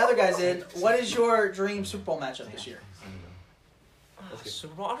bringing my other guys in, what is your dream Super Bowl matchup this year?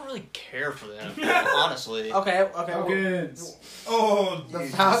 Super Bowl, I don't really care for them, honestly. Okay. Falcons. Oh, The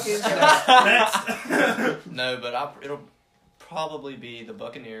Falcons. next. No, but it'll probably be the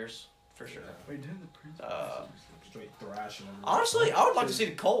Buccaneers for sure. Straight thrashing. Honestly, I would like to see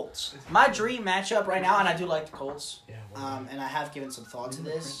the Colts. My dream matchup right now, and I do like the Colts, and I have given some thought to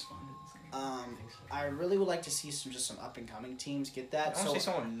this. I really would like to see some up and coming teams get that. I want to see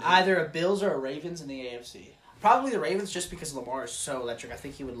someone new. Either a Bills or a Ravens in the AFC. Probably the Ravens, just because Lamar is so electric. I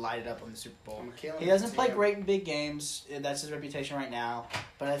think he would light it up on the Super Bowl. He doesn't play great in big games. That's his reputation right now.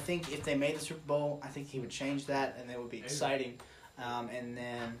 But I think if they made the Super Bowl, I think he would change that, and it would be exciting. And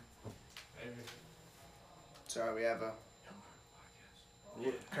then... Sorry, we have a...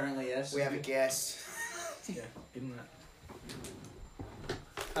 Currently, yes. We have a guest. Yeah, give him that.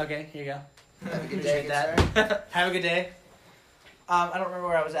 Okay, here you go. Have a good Appreciate day, that. Have a good day. I don't remember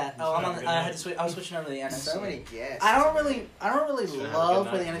where I was at. Oh, I was switching over to the NFC. So many guests. I don't really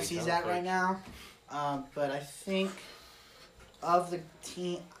love where the NFC's at right now. But I think of the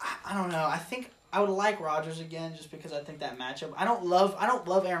team, I don't know. I think I would like Rodgers again, just because I think that matchup. I don't love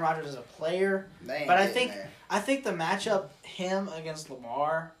Aaron Rodgers as a player, but I think the matchup him against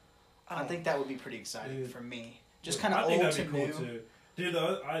Lamar, I think that would be pretty exciting for me. Just kind of old to new. Cool too. Dude,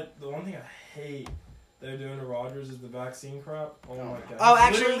 the one thing I hate they're doing to Rodgers is the vaccine crap. Oh my god. Oh,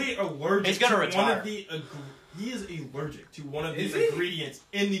 he's actually, literally allergic. He's gonna retire. He is allergic to one of these ingredients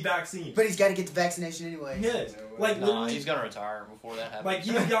in the vaccine. But he's got to get the vaccination anyway. Yes. He's gonna retire before that happens. Like,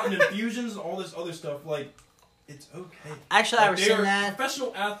 he's gotten infusions and all this other stuff. Like, it's okay. Actually, like, I was saying that.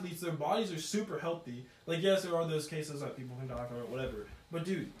 Professional athletes, their bodies are super healthy. Like, yes, there are those cases like people can die from it, whatever. But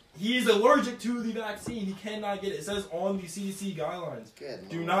dude, he is allergic to the vaccine. He cannot get it. It says on the CDC guidelines. Good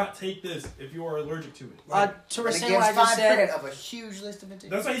Do Lord. not take this if you are allergic to it. Like, to rescind what I just said, of a huge list of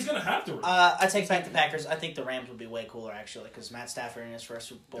that's why he's gonna have to. I take back the Packers. I think the Rams would be way cooler actually, because Matt Stafford in his first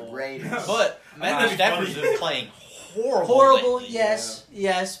Super Bowl. The Raiders. But Matt Stafford's been playing horrible. Horrible, lately.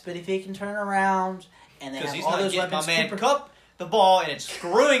 yes. But if he can turn around and then because have he's all not those getting weapons, my man Cup the ball, and it's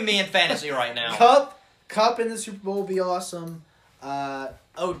screwing me in fantasy right now. Cup in the Super Bowl would be awesome.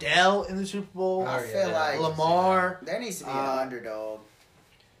 Odell in the Super Bowl. I feel like Lamar. There needs to be an underdog.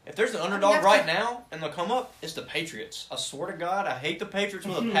 If there's an underdog right now and they'll come up, it's the Patriots. I swear to God, I hate the Patriots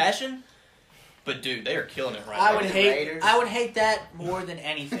with a passion. But dude, they are killing it right now. I would hate that more than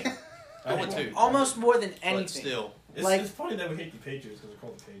anything. I would too. Almost more than anything. But still. It's funny that we hate the Patriots because they're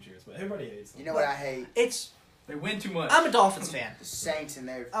called the Patriots, but everybody hates them. You know what I hate? They win too much. I'm a Dolphins fan. The Saints and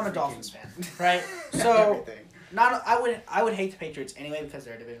their. I'm a Dolphins fan, right? So I would hate the Patriots anyway because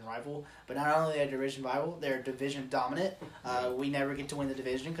they're a division rival. But not only are they a division rival, they're division dominant. We never get to win the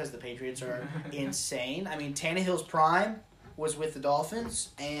division because the Patriots are insane. I mean, Tannehill's prime was with the Dolphins,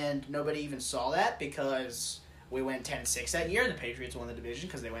 and nobody even saw that because we went 10-6 that year, and the Patriots won the division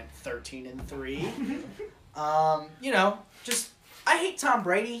because they went 13-3. I hate Tom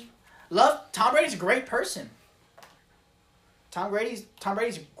Brady. Tom Brady's a great person. Tom Brady's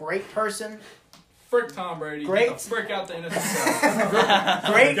a great person. Frick Tom Brady. Great. Get the frick out the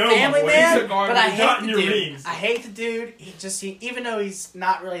NFL. Great family man, but I hate the dude. Rings. I hate the dude. Even though he's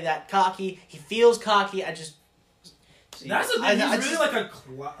not really that cocky, he feels cocky. That's the thing. He's really like a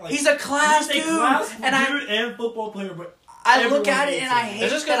he's a class dude, and football player, but I look at it and I hate. They're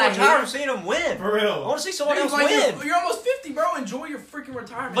just gonna retire from seeing him win. For real. I want to see someone else win. You're almost 50, bro. Enjoy your freaking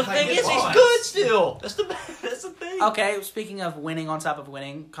retirement. But the thing is, he's good still. That's the thing. Okay, speaking of winning on top of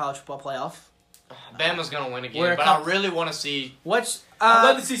winning, college football playoff. Bama's gonna win again, but I really want to see. I'd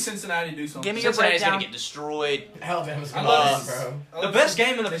love to see Cincinnati do something. Give me your Cincinnati's breakdown. gonna get destroyed. Alabama's gonna win, bro. The best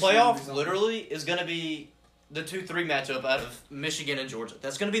game in the playoff, literally, is gonna be the 2-3 matchup out of Michigan and Georgia.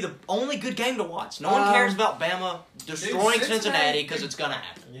 That's going to be the only good game to watch. No one cares about Bama destroying Cincinnati because it's going to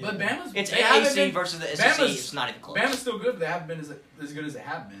happen. Yeah. But Bama's it's AAC versus the SEC. It's not even close. Bama's still good, but they haven't been as good as they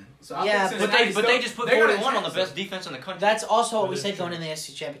have been. So I think but they just put 41 on the best defense in the country. That's also what we said going in the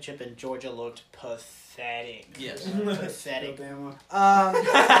SEC championship, and Georgia looked pathetic. Yes, pathetic. Yeah,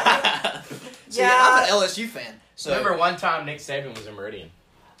 I'm an LSU fan. So remember one time Nick Saban was in Meridian.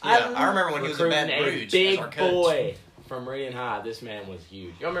 Yeah, I remember when he was in Baton Rouge. Big boy from Meridian High. This man was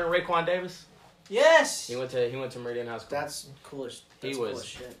huge. You remember Raekwon Davis? Yes. He went to Meridian High School. That's cool as cool as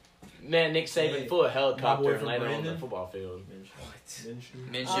shit. Man, Nick Saban full of helicopter and landed on Brandon? the football field.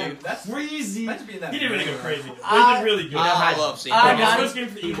 Minshew. That's crazy. That's being that He didn't really go crazy. He I- did really good. I love seeing First him. game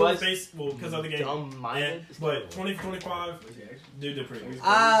for the He Eagles, was because of the game. dumb-minded. Yeah, but 20-25, dude did pretty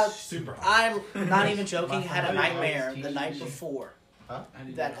good. Super high. I'm not even joking. Had a nightmare the night before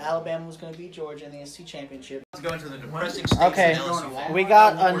that Alabama was going to beat Georgia in the SEC championship. Let's go into the depressing states Okay, of LSU fan. we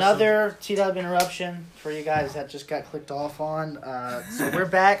got another TW interruption for you guys that just got clicked off on. So we're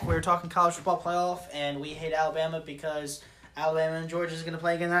back. We're talking college football playoff, and we hate Alabama because Alabama and Georgia is going to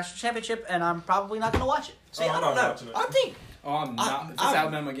play again in the national championship, and I'm probably not going to watch it. See, I'm I not don't watching know. it. I think Oh, I'm not. It's I'm-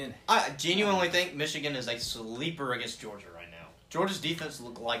 Alabama again. I genuinely think Michigan is a sleeper against Georgia right now. Georgia's defense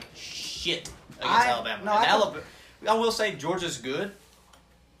looked like shit against Alabama. no, And I think- Alabama. I will say Georgia's good,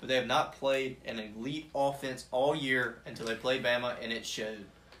 but they have not played an elite offense all year until they played Bama, and it showed.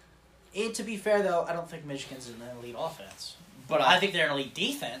 To be fair, though, I don't think Michigan's an elite offense. But I think they're an elite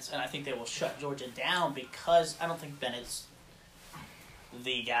defense, and I think they will shut Georgia down because I don't think Bennett's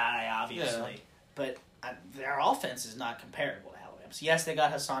the guy, obviously. Yeah. But their offense is not comparable to Alabama's. Yes, they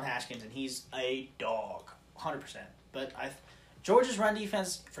got Hassan Haskins, and he's a dog, 100%. But Georgia's run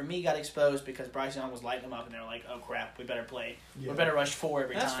defense, for me, got exposed because Bryce Young was lighting them up, and they're like, oh, crap, we better play. Yeah. We better rush 4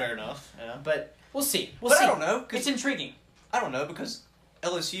 every That's time. fair enough. Yeah. But we'll see. We'll But see. I don't know. 'Cause It's intriguing. I don't know because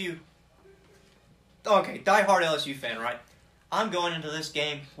LSU. Okay, diehard LSU fan, right? I'm going into this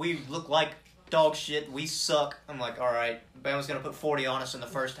game. We look like dog shit. We suck. I'm like, all right, Bama's gonna put 40 on us in the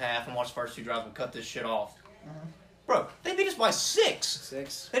first half and watch the first 2 drives and cut this shit off. Bro, they beat us by 6.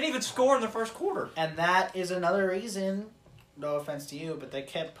 6. They didn't even score in the first quarter. And that is another reason, no offense to you, but they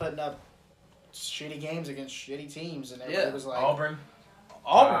kept putting up shitty games against shitty teams, and everybody was like, Auburn.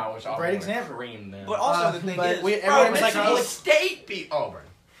 Auburn, Wow, I wish Auburn great would example. cream them. But also the thing but is, everyone was like, Mississippi State beat Auburn.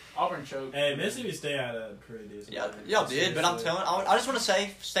 Auburn choked. Hey, Mississippi State had a pretty decent game. y'all did, but I'm telling. I just want to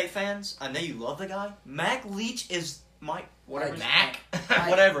say, State fans, I know you love the guy. Mac Leach is whatever. Mac.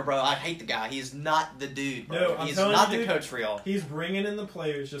 Whatever, bro. I hate the guy. He is not the dude, bro. No, I'm He is telling not you, the dude. coach for y'all. He's bringing in the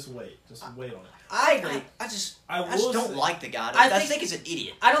players. Just wait on it. I agree. I just I just will don't say- like the guy. I I think- think he's an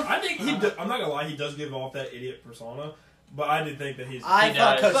idiot. I don't. I think I'm not gonna lie. He does give off that idiot persona, but I do think that he's. I He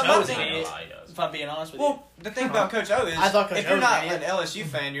thought does. Coach But O my was an thing idiot. He does. If I'm being honest with you. Well, the thing about Coach O is, I thought Coach if O you're was not an an idiot. LSU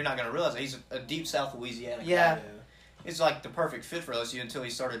fan, you're not going to realize that he's a deep South Louisiana Yeah. guy. It's like the perfect fit for LSU until he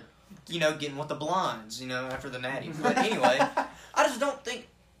started, getting with the blinds, after the Natty. But anyway, I just don't think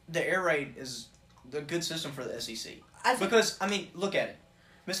the air raid is a good system for the SEC. Because, look at it.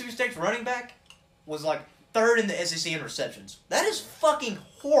 Mississippi State's running back was like 3rd in the SEC in receptions. That is fucking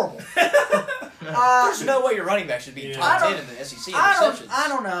horrible. There's no way your running back should be Yeah. top 10 in the SEC in I receptions.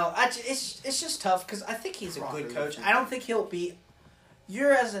 don't know. It's just tough because I think he's a good coach. I don't think he'll be.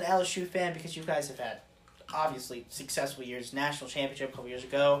 You're as an LSU fan because you guys have had obviously successful years. National championship a couple years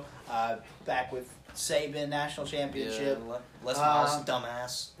ago, back with Saban national championship. Yeah, Les Miles,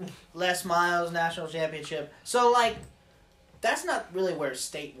 dumbass. Les Miles national championship. So that's not really where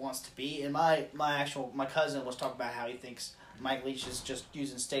State wants to be. And my cousin was talking about how he thinks Mike Leach is just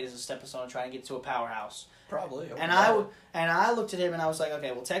using State as a stepping stone and trying to get to a powerhouse. Probably. And I looked at him and I was like,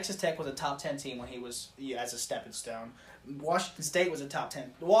 okay, well, Texas Tech was a top 10 team when he was as a stepping stone. Washington State was a top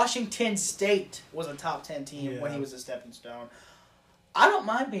 10. Washington State was a top 10 team when he was a stepping stone. I don't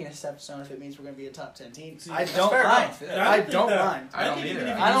mind being a stepping stone if it means we're going to be a top 10 team. I don't fair mind. enough, yeah. I don't mind. I don't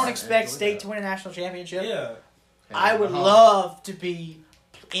either. I don't expect State to win a national championship. Yeah. I would love to be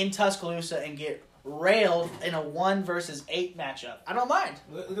in Tuscaloosa and get railed in a 1 versus 8 matchup. I don't mind.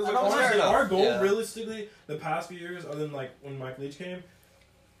 Because I don't honestly, know. our goal, Yeah. realistically, the past few years, other than when Mike Leach came,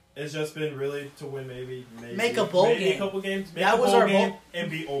 it's just been really to win maybe Make a bowl maybe game. a couple games, make That a was bowl our game, goal. and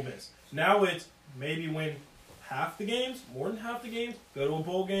beat Ole Miss. Now it's maybe win half the games, more than half the games, go to a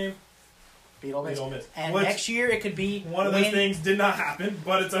bowl game, Beat Ole Miss. beat Ole Miss. And Which, next year it could be one of those things did not happen,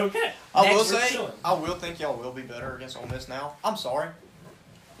 but it's okay. I will Next, we're say, chilling. I will think y'all will be better against Ole Miss now. I'm sorry.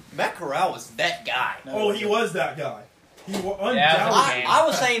 Matt Corral was that guy. Oh, he was that guy. He was Yeah, undoubtedly. I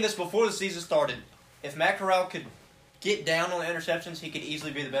was saying this before the season started. If Matt Corral could get down on the interceptions, he could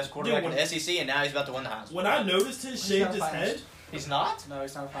easily be the best quarterback in the SEC, and now he's about to win the Heisman. When I noticed his shaved his head, he's not. No,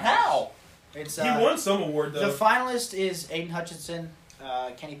 he's not a finalist. How? It's he won some award though. The finalist is Aiden Hutchinson,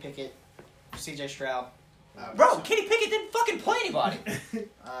 Kenny Pickett, C.J. Stroud. Bro, Kenny Pickett didn't fucking play anybody.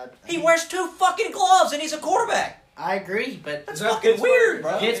 He he wears 2 fucking gloves, and he's a quarterback. I agree, but That's fucking weird,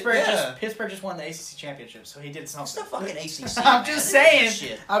 bro. Pittsburgh just won the ACC championship, so he did It's something. the fucking ACC. I'm just saying.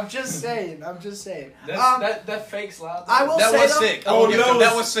 Shit. I'm just saying. That fake slide. I will That say was though, sick.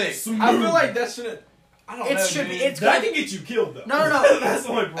 That was sick. Smooth. I feel like that shouldn't. I don't know. should be. dude. It's that gonna can get you killed though. No. That's the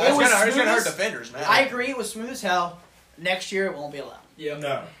only problem. It was It's gonna hurt smooth. defenders, man. I agree. It was smooth as hell. Next year, it won't be allowed. Yeah.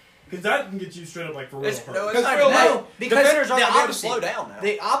 No, because that can get you straight up like for real. It's not even No, that. because Defenders the aren't gonna be able to opposite. slow down now.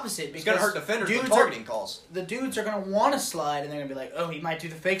 The opposite. It's Because gonna hurt defenders with dudes are- targeting calls. The dudes are gonna want to slide, and they're gonna be like, "Oh, he might do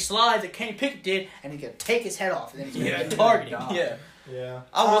the fake slide that Kenny Pickett did," and he's gonna take his head off, and then he's gonna get targeted. Yeah. Yeah.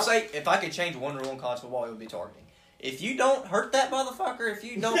 I will say, if I could change one rule in college football, it would be targeting. If you don't hurt that motherfucker, if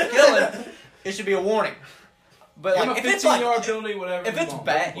you don't kill him, it should be a warning. But Give him like, a if it's like, 15-yard penalty, whatever. if you it's want.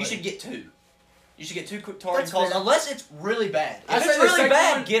 bad, Play. you should get 2. You should get 2 quick targeting That's calls, fair. unless it's really bad. If I it's say the really second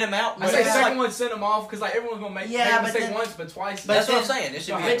bad, one- get him out. I But say it's second like- one send them off because like everyone's gonna make Yeah, make a but mistake then- once, but twice. That's what I'm then- saying. It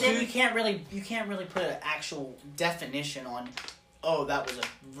should be But then 2. you can't really put an actual definition on. Oh, that was a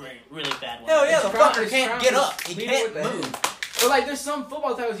really bad one. Hell yeah, It's the trying- fucker it's can't trying get to up. He lead can't with the move. head. But like, there's some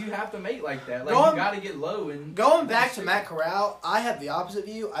football tackles you have to make like that. Like Going- you got to get low and Going back to Matt Corral, I have the opposite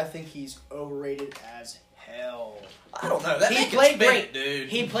view. I think he's overrated as hell. I don't know. That He man can played spin great. it, dude.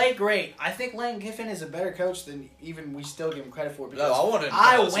 He played great. I think Lane Kiffin is a better coach than even we still give him credit for. No, Because I wanted.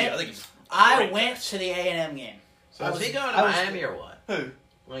 I I went- think he's. I great went coach. to the A&M game. So I is was- he going to I was- Miami or what? Who?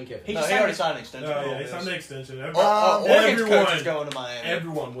 Lane Kiffin. He No, just he already signed- signed an extension. Oh, yeah, he signed the extension. Um, Oregon's Everyone, coach is going to Miami.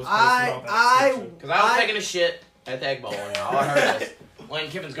 everyone was posting about that I extension. Because I was I- taking a shit at the Egg Bowl and all I heard was Lane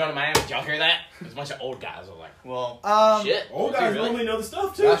Kiffin's going to Miami. Did y'all hear that? There's a bunch of old guys. I was like, Well, shit. Old Is he guys really? normally know the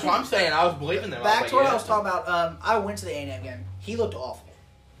stuff too. That's what I'm saying. I was believing them. Back to what I yeah. was talking about. I went to the A&M game. He looked awful.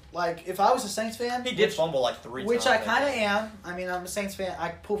 Like, if I was a Saints fan, he did fumble like 3 times. which I that kind of game. am. I mean, I'm a Saints fan. I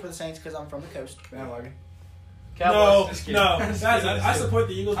pull for the Saints because I'm from the coast. No, Just kidding. no, Just guys, kidding. I support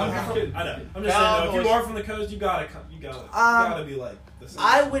the Eagles. I'm but just kidding. I know. I'm just saying, though, if you Cowboys. are from the coast, you gotta be like the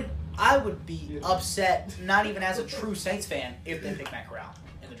Saints. I would be upset, not even as a true Saints fan, if they pick Matt Corral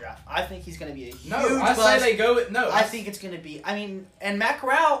in the draft. I think he's going to be a huge no, I say bust. they go with no. I think it's going to be. I mean, and Matt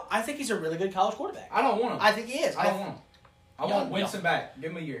Corral, I think he's a really good college quarterback. I don't want him. I think he is. I don't want him. I No, want no. Winston back.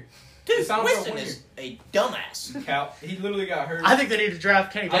 Give him a year. Dude, Sounds like Winston a is a dumbass. Cal, he literally got hurt. I think they need to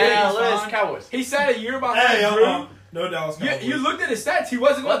draft Kenny I Pickett. think Yeah, he's look at fine. his Cowboys. He said a year about Hey, that. Drew. no Dallas You, Cowboys. you looked at his stats. He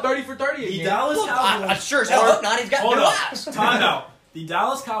wasn't going 30 for 30 The again. Dallas Look, I Cowboys. sure as hell hope not. He's got Hold no up. eyes. Time out. The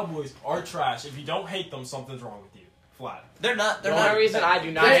Dallas Cowboys are trash. If you don't hate them, something's wrong with you. Flat. They're not. They're The not. only reason I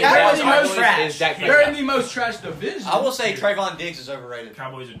do not They- hate that Dallas was the most Cowboys trash. is Dak They're in Prescott. the most trash division. I will say Trayvon Diggs is overrated.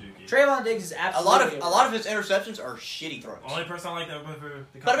 Cowboys are dookie. Trayvon Diggs is A absolutely lot of his interceptions are shitty throws. Only person I like that for the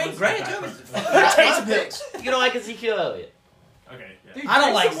Cowboys But I mean, is granted, Dak too, Prescott. Taysom Hicks. You don't like Ezekiel Elliott. Okay, yeah. Dude, I don't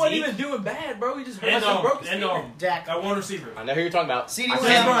Taysom like wasn't Zeke. even doing bad, bro. He just hurt And us broke his and finger. Dak. that one receiver. I know who you're talking about. CD I Lamb.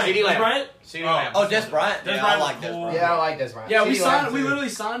 said Des Bryant. CD Des Lamb. Bryant? CD Lamb. Oh, Des Bryant. Des Yeah, I Bryant like was Des cool. Bryant. Yeah, I like Des Bryant. Yeah, we CeeDee Lamb, signed. We too. literally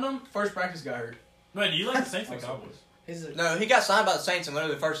signed him. First practice got hurt. Man, do you like the Saints or the Cowboys? He's a, No, he got signed by the Saints and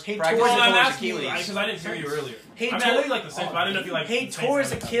literally the first He practice tore he his tore his asking you Achilles. because I didn't hear you earlier. He I mean, I tore- know you like the Saints, but I didn't know if you like he the tore his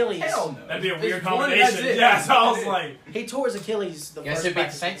Saints or the Achilles. Hell no. That'd be a weird It's one, that's combination. it. Yeah, so I was like, He tore his Achilles the Guess first who beat the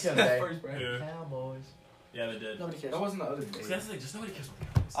practice. Saints the other day? First practice. yeah, Cowboys. yeah, they did. Nobody cares. That wasn't the other See, day. that's the thing, just nobody cares about the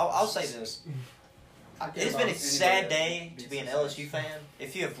Cowboys. I'll say this. I care It's about been a sad anybody day that to be an beats the LSU fan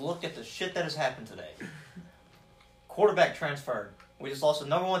if you have looked at the shit that has happened today. Quarterback transferred. We just lost the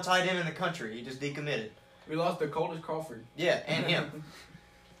number one tight end in the country. He just decommitted. We lost the coldest Crawford. Yeah, and him.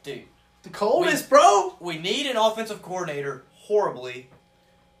 Dude, The coldest, bro. we need an offensive coordinator horribly.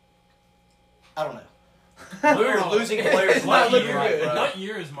 I don't know. We're losing players It's not left looking and right, good. bro. What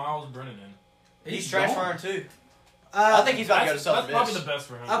year is Miles Brennan in? He's transferring too. Uh, I think he's about to go to That's Southern probably Miss. the best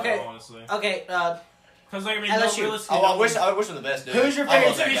for him, Okay. though, honestly. Okay, Because like, I mean, LSU. no, realistically, Oh, I wish him the best, dude. Who's your I love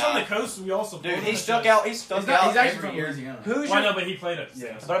favorite- that He's guy. from the coast. We all support Dude, him. he It's stuck just- out. He stuck He's, out he's actually every from year. Louisiana. who's Well, I your know, but he played it.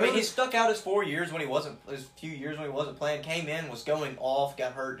 Yeah. But I mean, he stuck out his 4 years when he wasn't. His few years when he wasn't playing. Came in, was going off,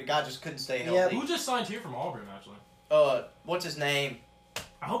 got hurt. The guy just couldn't stay Yeah. healthy. Who just signed here from Auburn, actually? What's his name?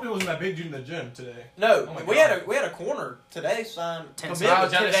 I hope it wasn't that big dude in the gym today. No, Oh my we God. had a corner today signed. Tennessee. commit Oh,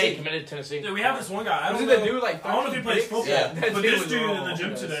 with Tennessee Tennessee. committed to Tennessee. Dude, we have this one guy. I Was don't it know. the dude like I don't know if he plays picks? football, Yeah. That but dude this was dude in wrong. the gym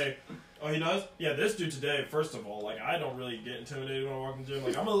He does. today. Oh, he does? Yeah, this dude today, first of all, like, I don't really get intimidated when I walk in the gym.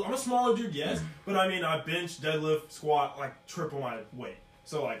 Like, I'm a smaller dude, yes, but I mean, I bench, deadlift, squat, like, triple my weight.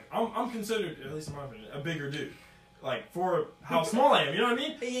 So, like, I'm considered, at least in my opinion, a bigger dude. Like, for how small I am, you know what I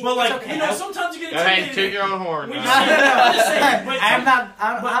mean? It's But, like, okay. you know, sometimes you get Go ahead and intimidated. toot your own horn. When you now. see- I'm just saying, but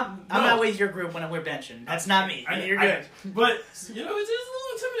I'm no. not with your group when we're benching. That's not me. You're good. But, you know, it's just a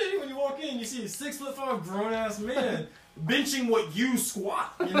little intimidating when you walk in. You see a 6'5" grown-ass man benching what you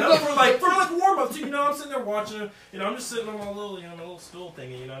squat, you know, for warm-ups. You know, I'm sitting there watching, you know, I'm just sitting on my little, my little stool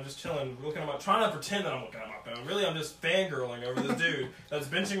thingy, you know, I'm just chilling, looking at trying to pretend that I'm looking at my phone. Really, I'm just fangirling over this dude that's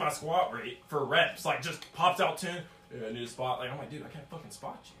benching my squat rate for reps. Like, just pops out 10. Yeah, I need a spot. Like, I'm like, dude, I can't fucking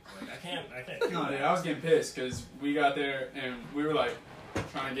spot you. Like, I can't. No, dude, I was getting pissed because we got there and we were like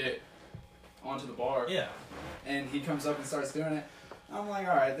trying to get onto the bar. Yeah. And he comes up and starts doing it. I'm like,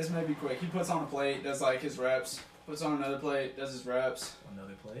 all right, this may be quick. He puts on a plate, does like his reps. Puts on another plate, does his reps.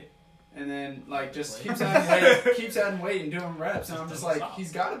 Another plate. And then like just keeps adding weight and doing reps. And I'm just like,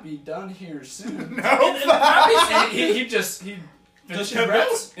 he's got to be done here soon. And he finished his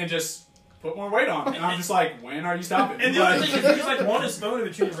reps and just put more weight on. And I'm just like, when are you stopping? And the other thing is, he's like on his phone in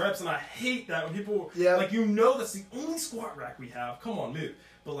between reps, and I hate that when people, like, you know, that's the only squat rack we have. Come on, move.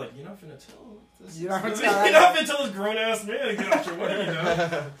 But, like, you're not finna tell this. You're not finna tell this grown ass man to get out your way, you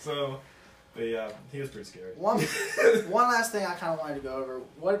know? So, but yeah, he was pretty scary. One last thing I kind of wanted to go over.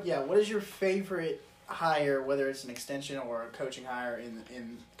 What is your favorite hire, whether it's an extension or a coaching hire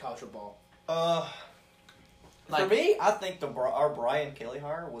in college football? For me, I think our Brian Kelly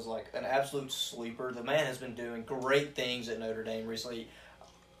hire was like an absolute sleeper. The man has been doing great things at Notre Dame recently.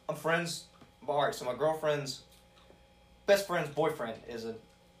 I'm friends. All right, so my girlfriend's best friend's boyfriend is a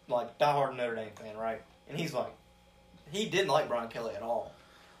diehard Notre Dame fan, right? And he's like, he didn't like Brian Kelly at all.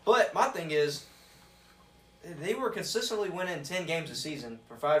 But my thing is, they were consistently winning 10 games a season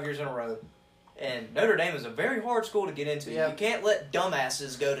for 5 years in a row. And Notre Dame is a very hard school to get into. Yeah. You can't let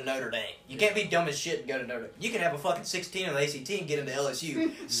dumbasses go to Notre Dame. You can't be dumb as shit and go to Notre Dame. You can have a fucking 16 on the ACT and get into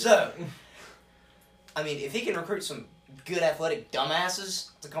LSU. So, I mean, if he can recruit some good athletic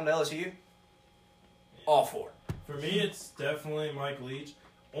dumbasses to come to LSU, all for it. For me, it's definitely Mike Leach.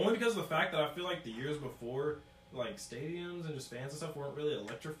 Only because of the fact that I feel like the years before, like, stadiums and just fans and stuff weren't really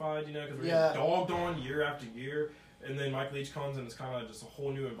electrified, you know, because we were dogged on year after year. And then Mike Leach comes and it's kind of just a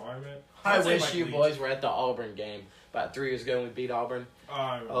whole new environment. I wish you boys were at the Auburn game about 3 years ago when we beat Auburn.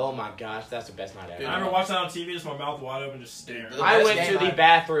 Oh my gosh, that's the best night ever. I remember watching that on TV, just my mouth wide open, just staring. I went to the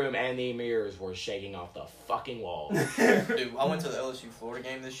bathroom and the mirrors were shaking off the fucking wall. Dude, I went to the LSU Florida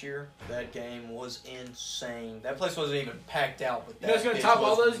game this year. That game was insane. That place wasn't even packed out, but you know what's going to top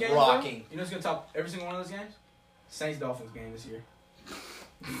all those games? Rocking. You know what's going to top every single one of those games? Saints Dolphins game this year.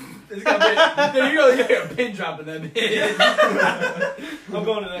 It's gonna be, dude, you're gonna get a pin drop in that bitch. I'm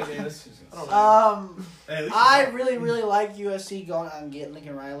going to that game. I really like USC going out and getting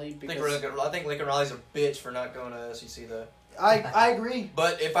Lincoln Riley. Because I think Lincoln Riley's a bitch for not going to SEC though. I agree.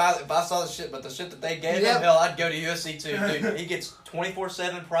 But if I saw the shit that they gave him, hell, I'd go to USC too. Dude, he gets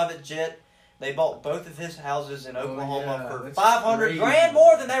 24/7 private jet. They bought both of his houses in Oklahoma for $500,000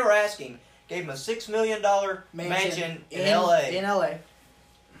 more than they were asking. Gave him a $6 million mansion in LA.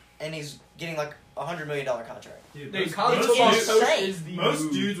 And he's getting like a $100 million contract. Dude, college football coach is the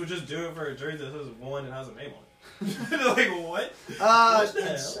most dudes would just do it for a jersey that says one and has a name on it. Like, what? That's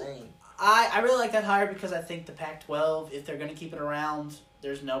insane. I really like that hire because I think the Pac-12, if they're going to keep it around,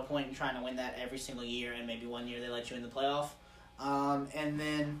 there's no point in trying to win that every single year, and maybe one year they let you in the playoff. And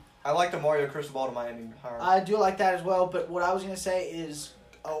then I like the Mario Cristobal to Miami hire. I do like that as well, but what I was going to say is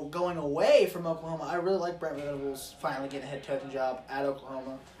going away from Oklahoma, I really like Brent Venables finally getting a head coaching job at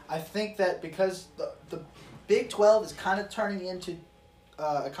Oklahoma. I think that because the Big 12 is kind of turning into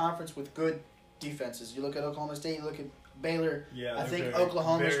a conference with good defenses. You look at Oklahoma State, you look at Baylor. Yeah, I think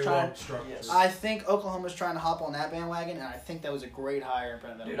Oklahoma's trying. Yes. I think Oklahoma's trying to hop on that bandwagon, and I think that was a great hire in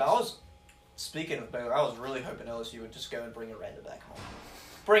Brent Venables. Dude, speaking of Baylor, I was really hoping LSU would just go and bring Aranda back home.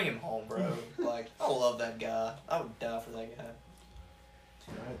 Bring him home, bro. Like, I love that guy. I would die for that guy.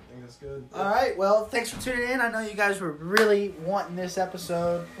 I think that's good. All right, well, thanks for tuning in. I know you guys were really wanting this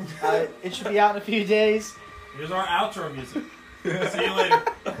episode. It should be out in a few days. Here's our outro music. See you later.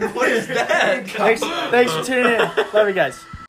 What is that? Thanks for tuning in. Love you guys.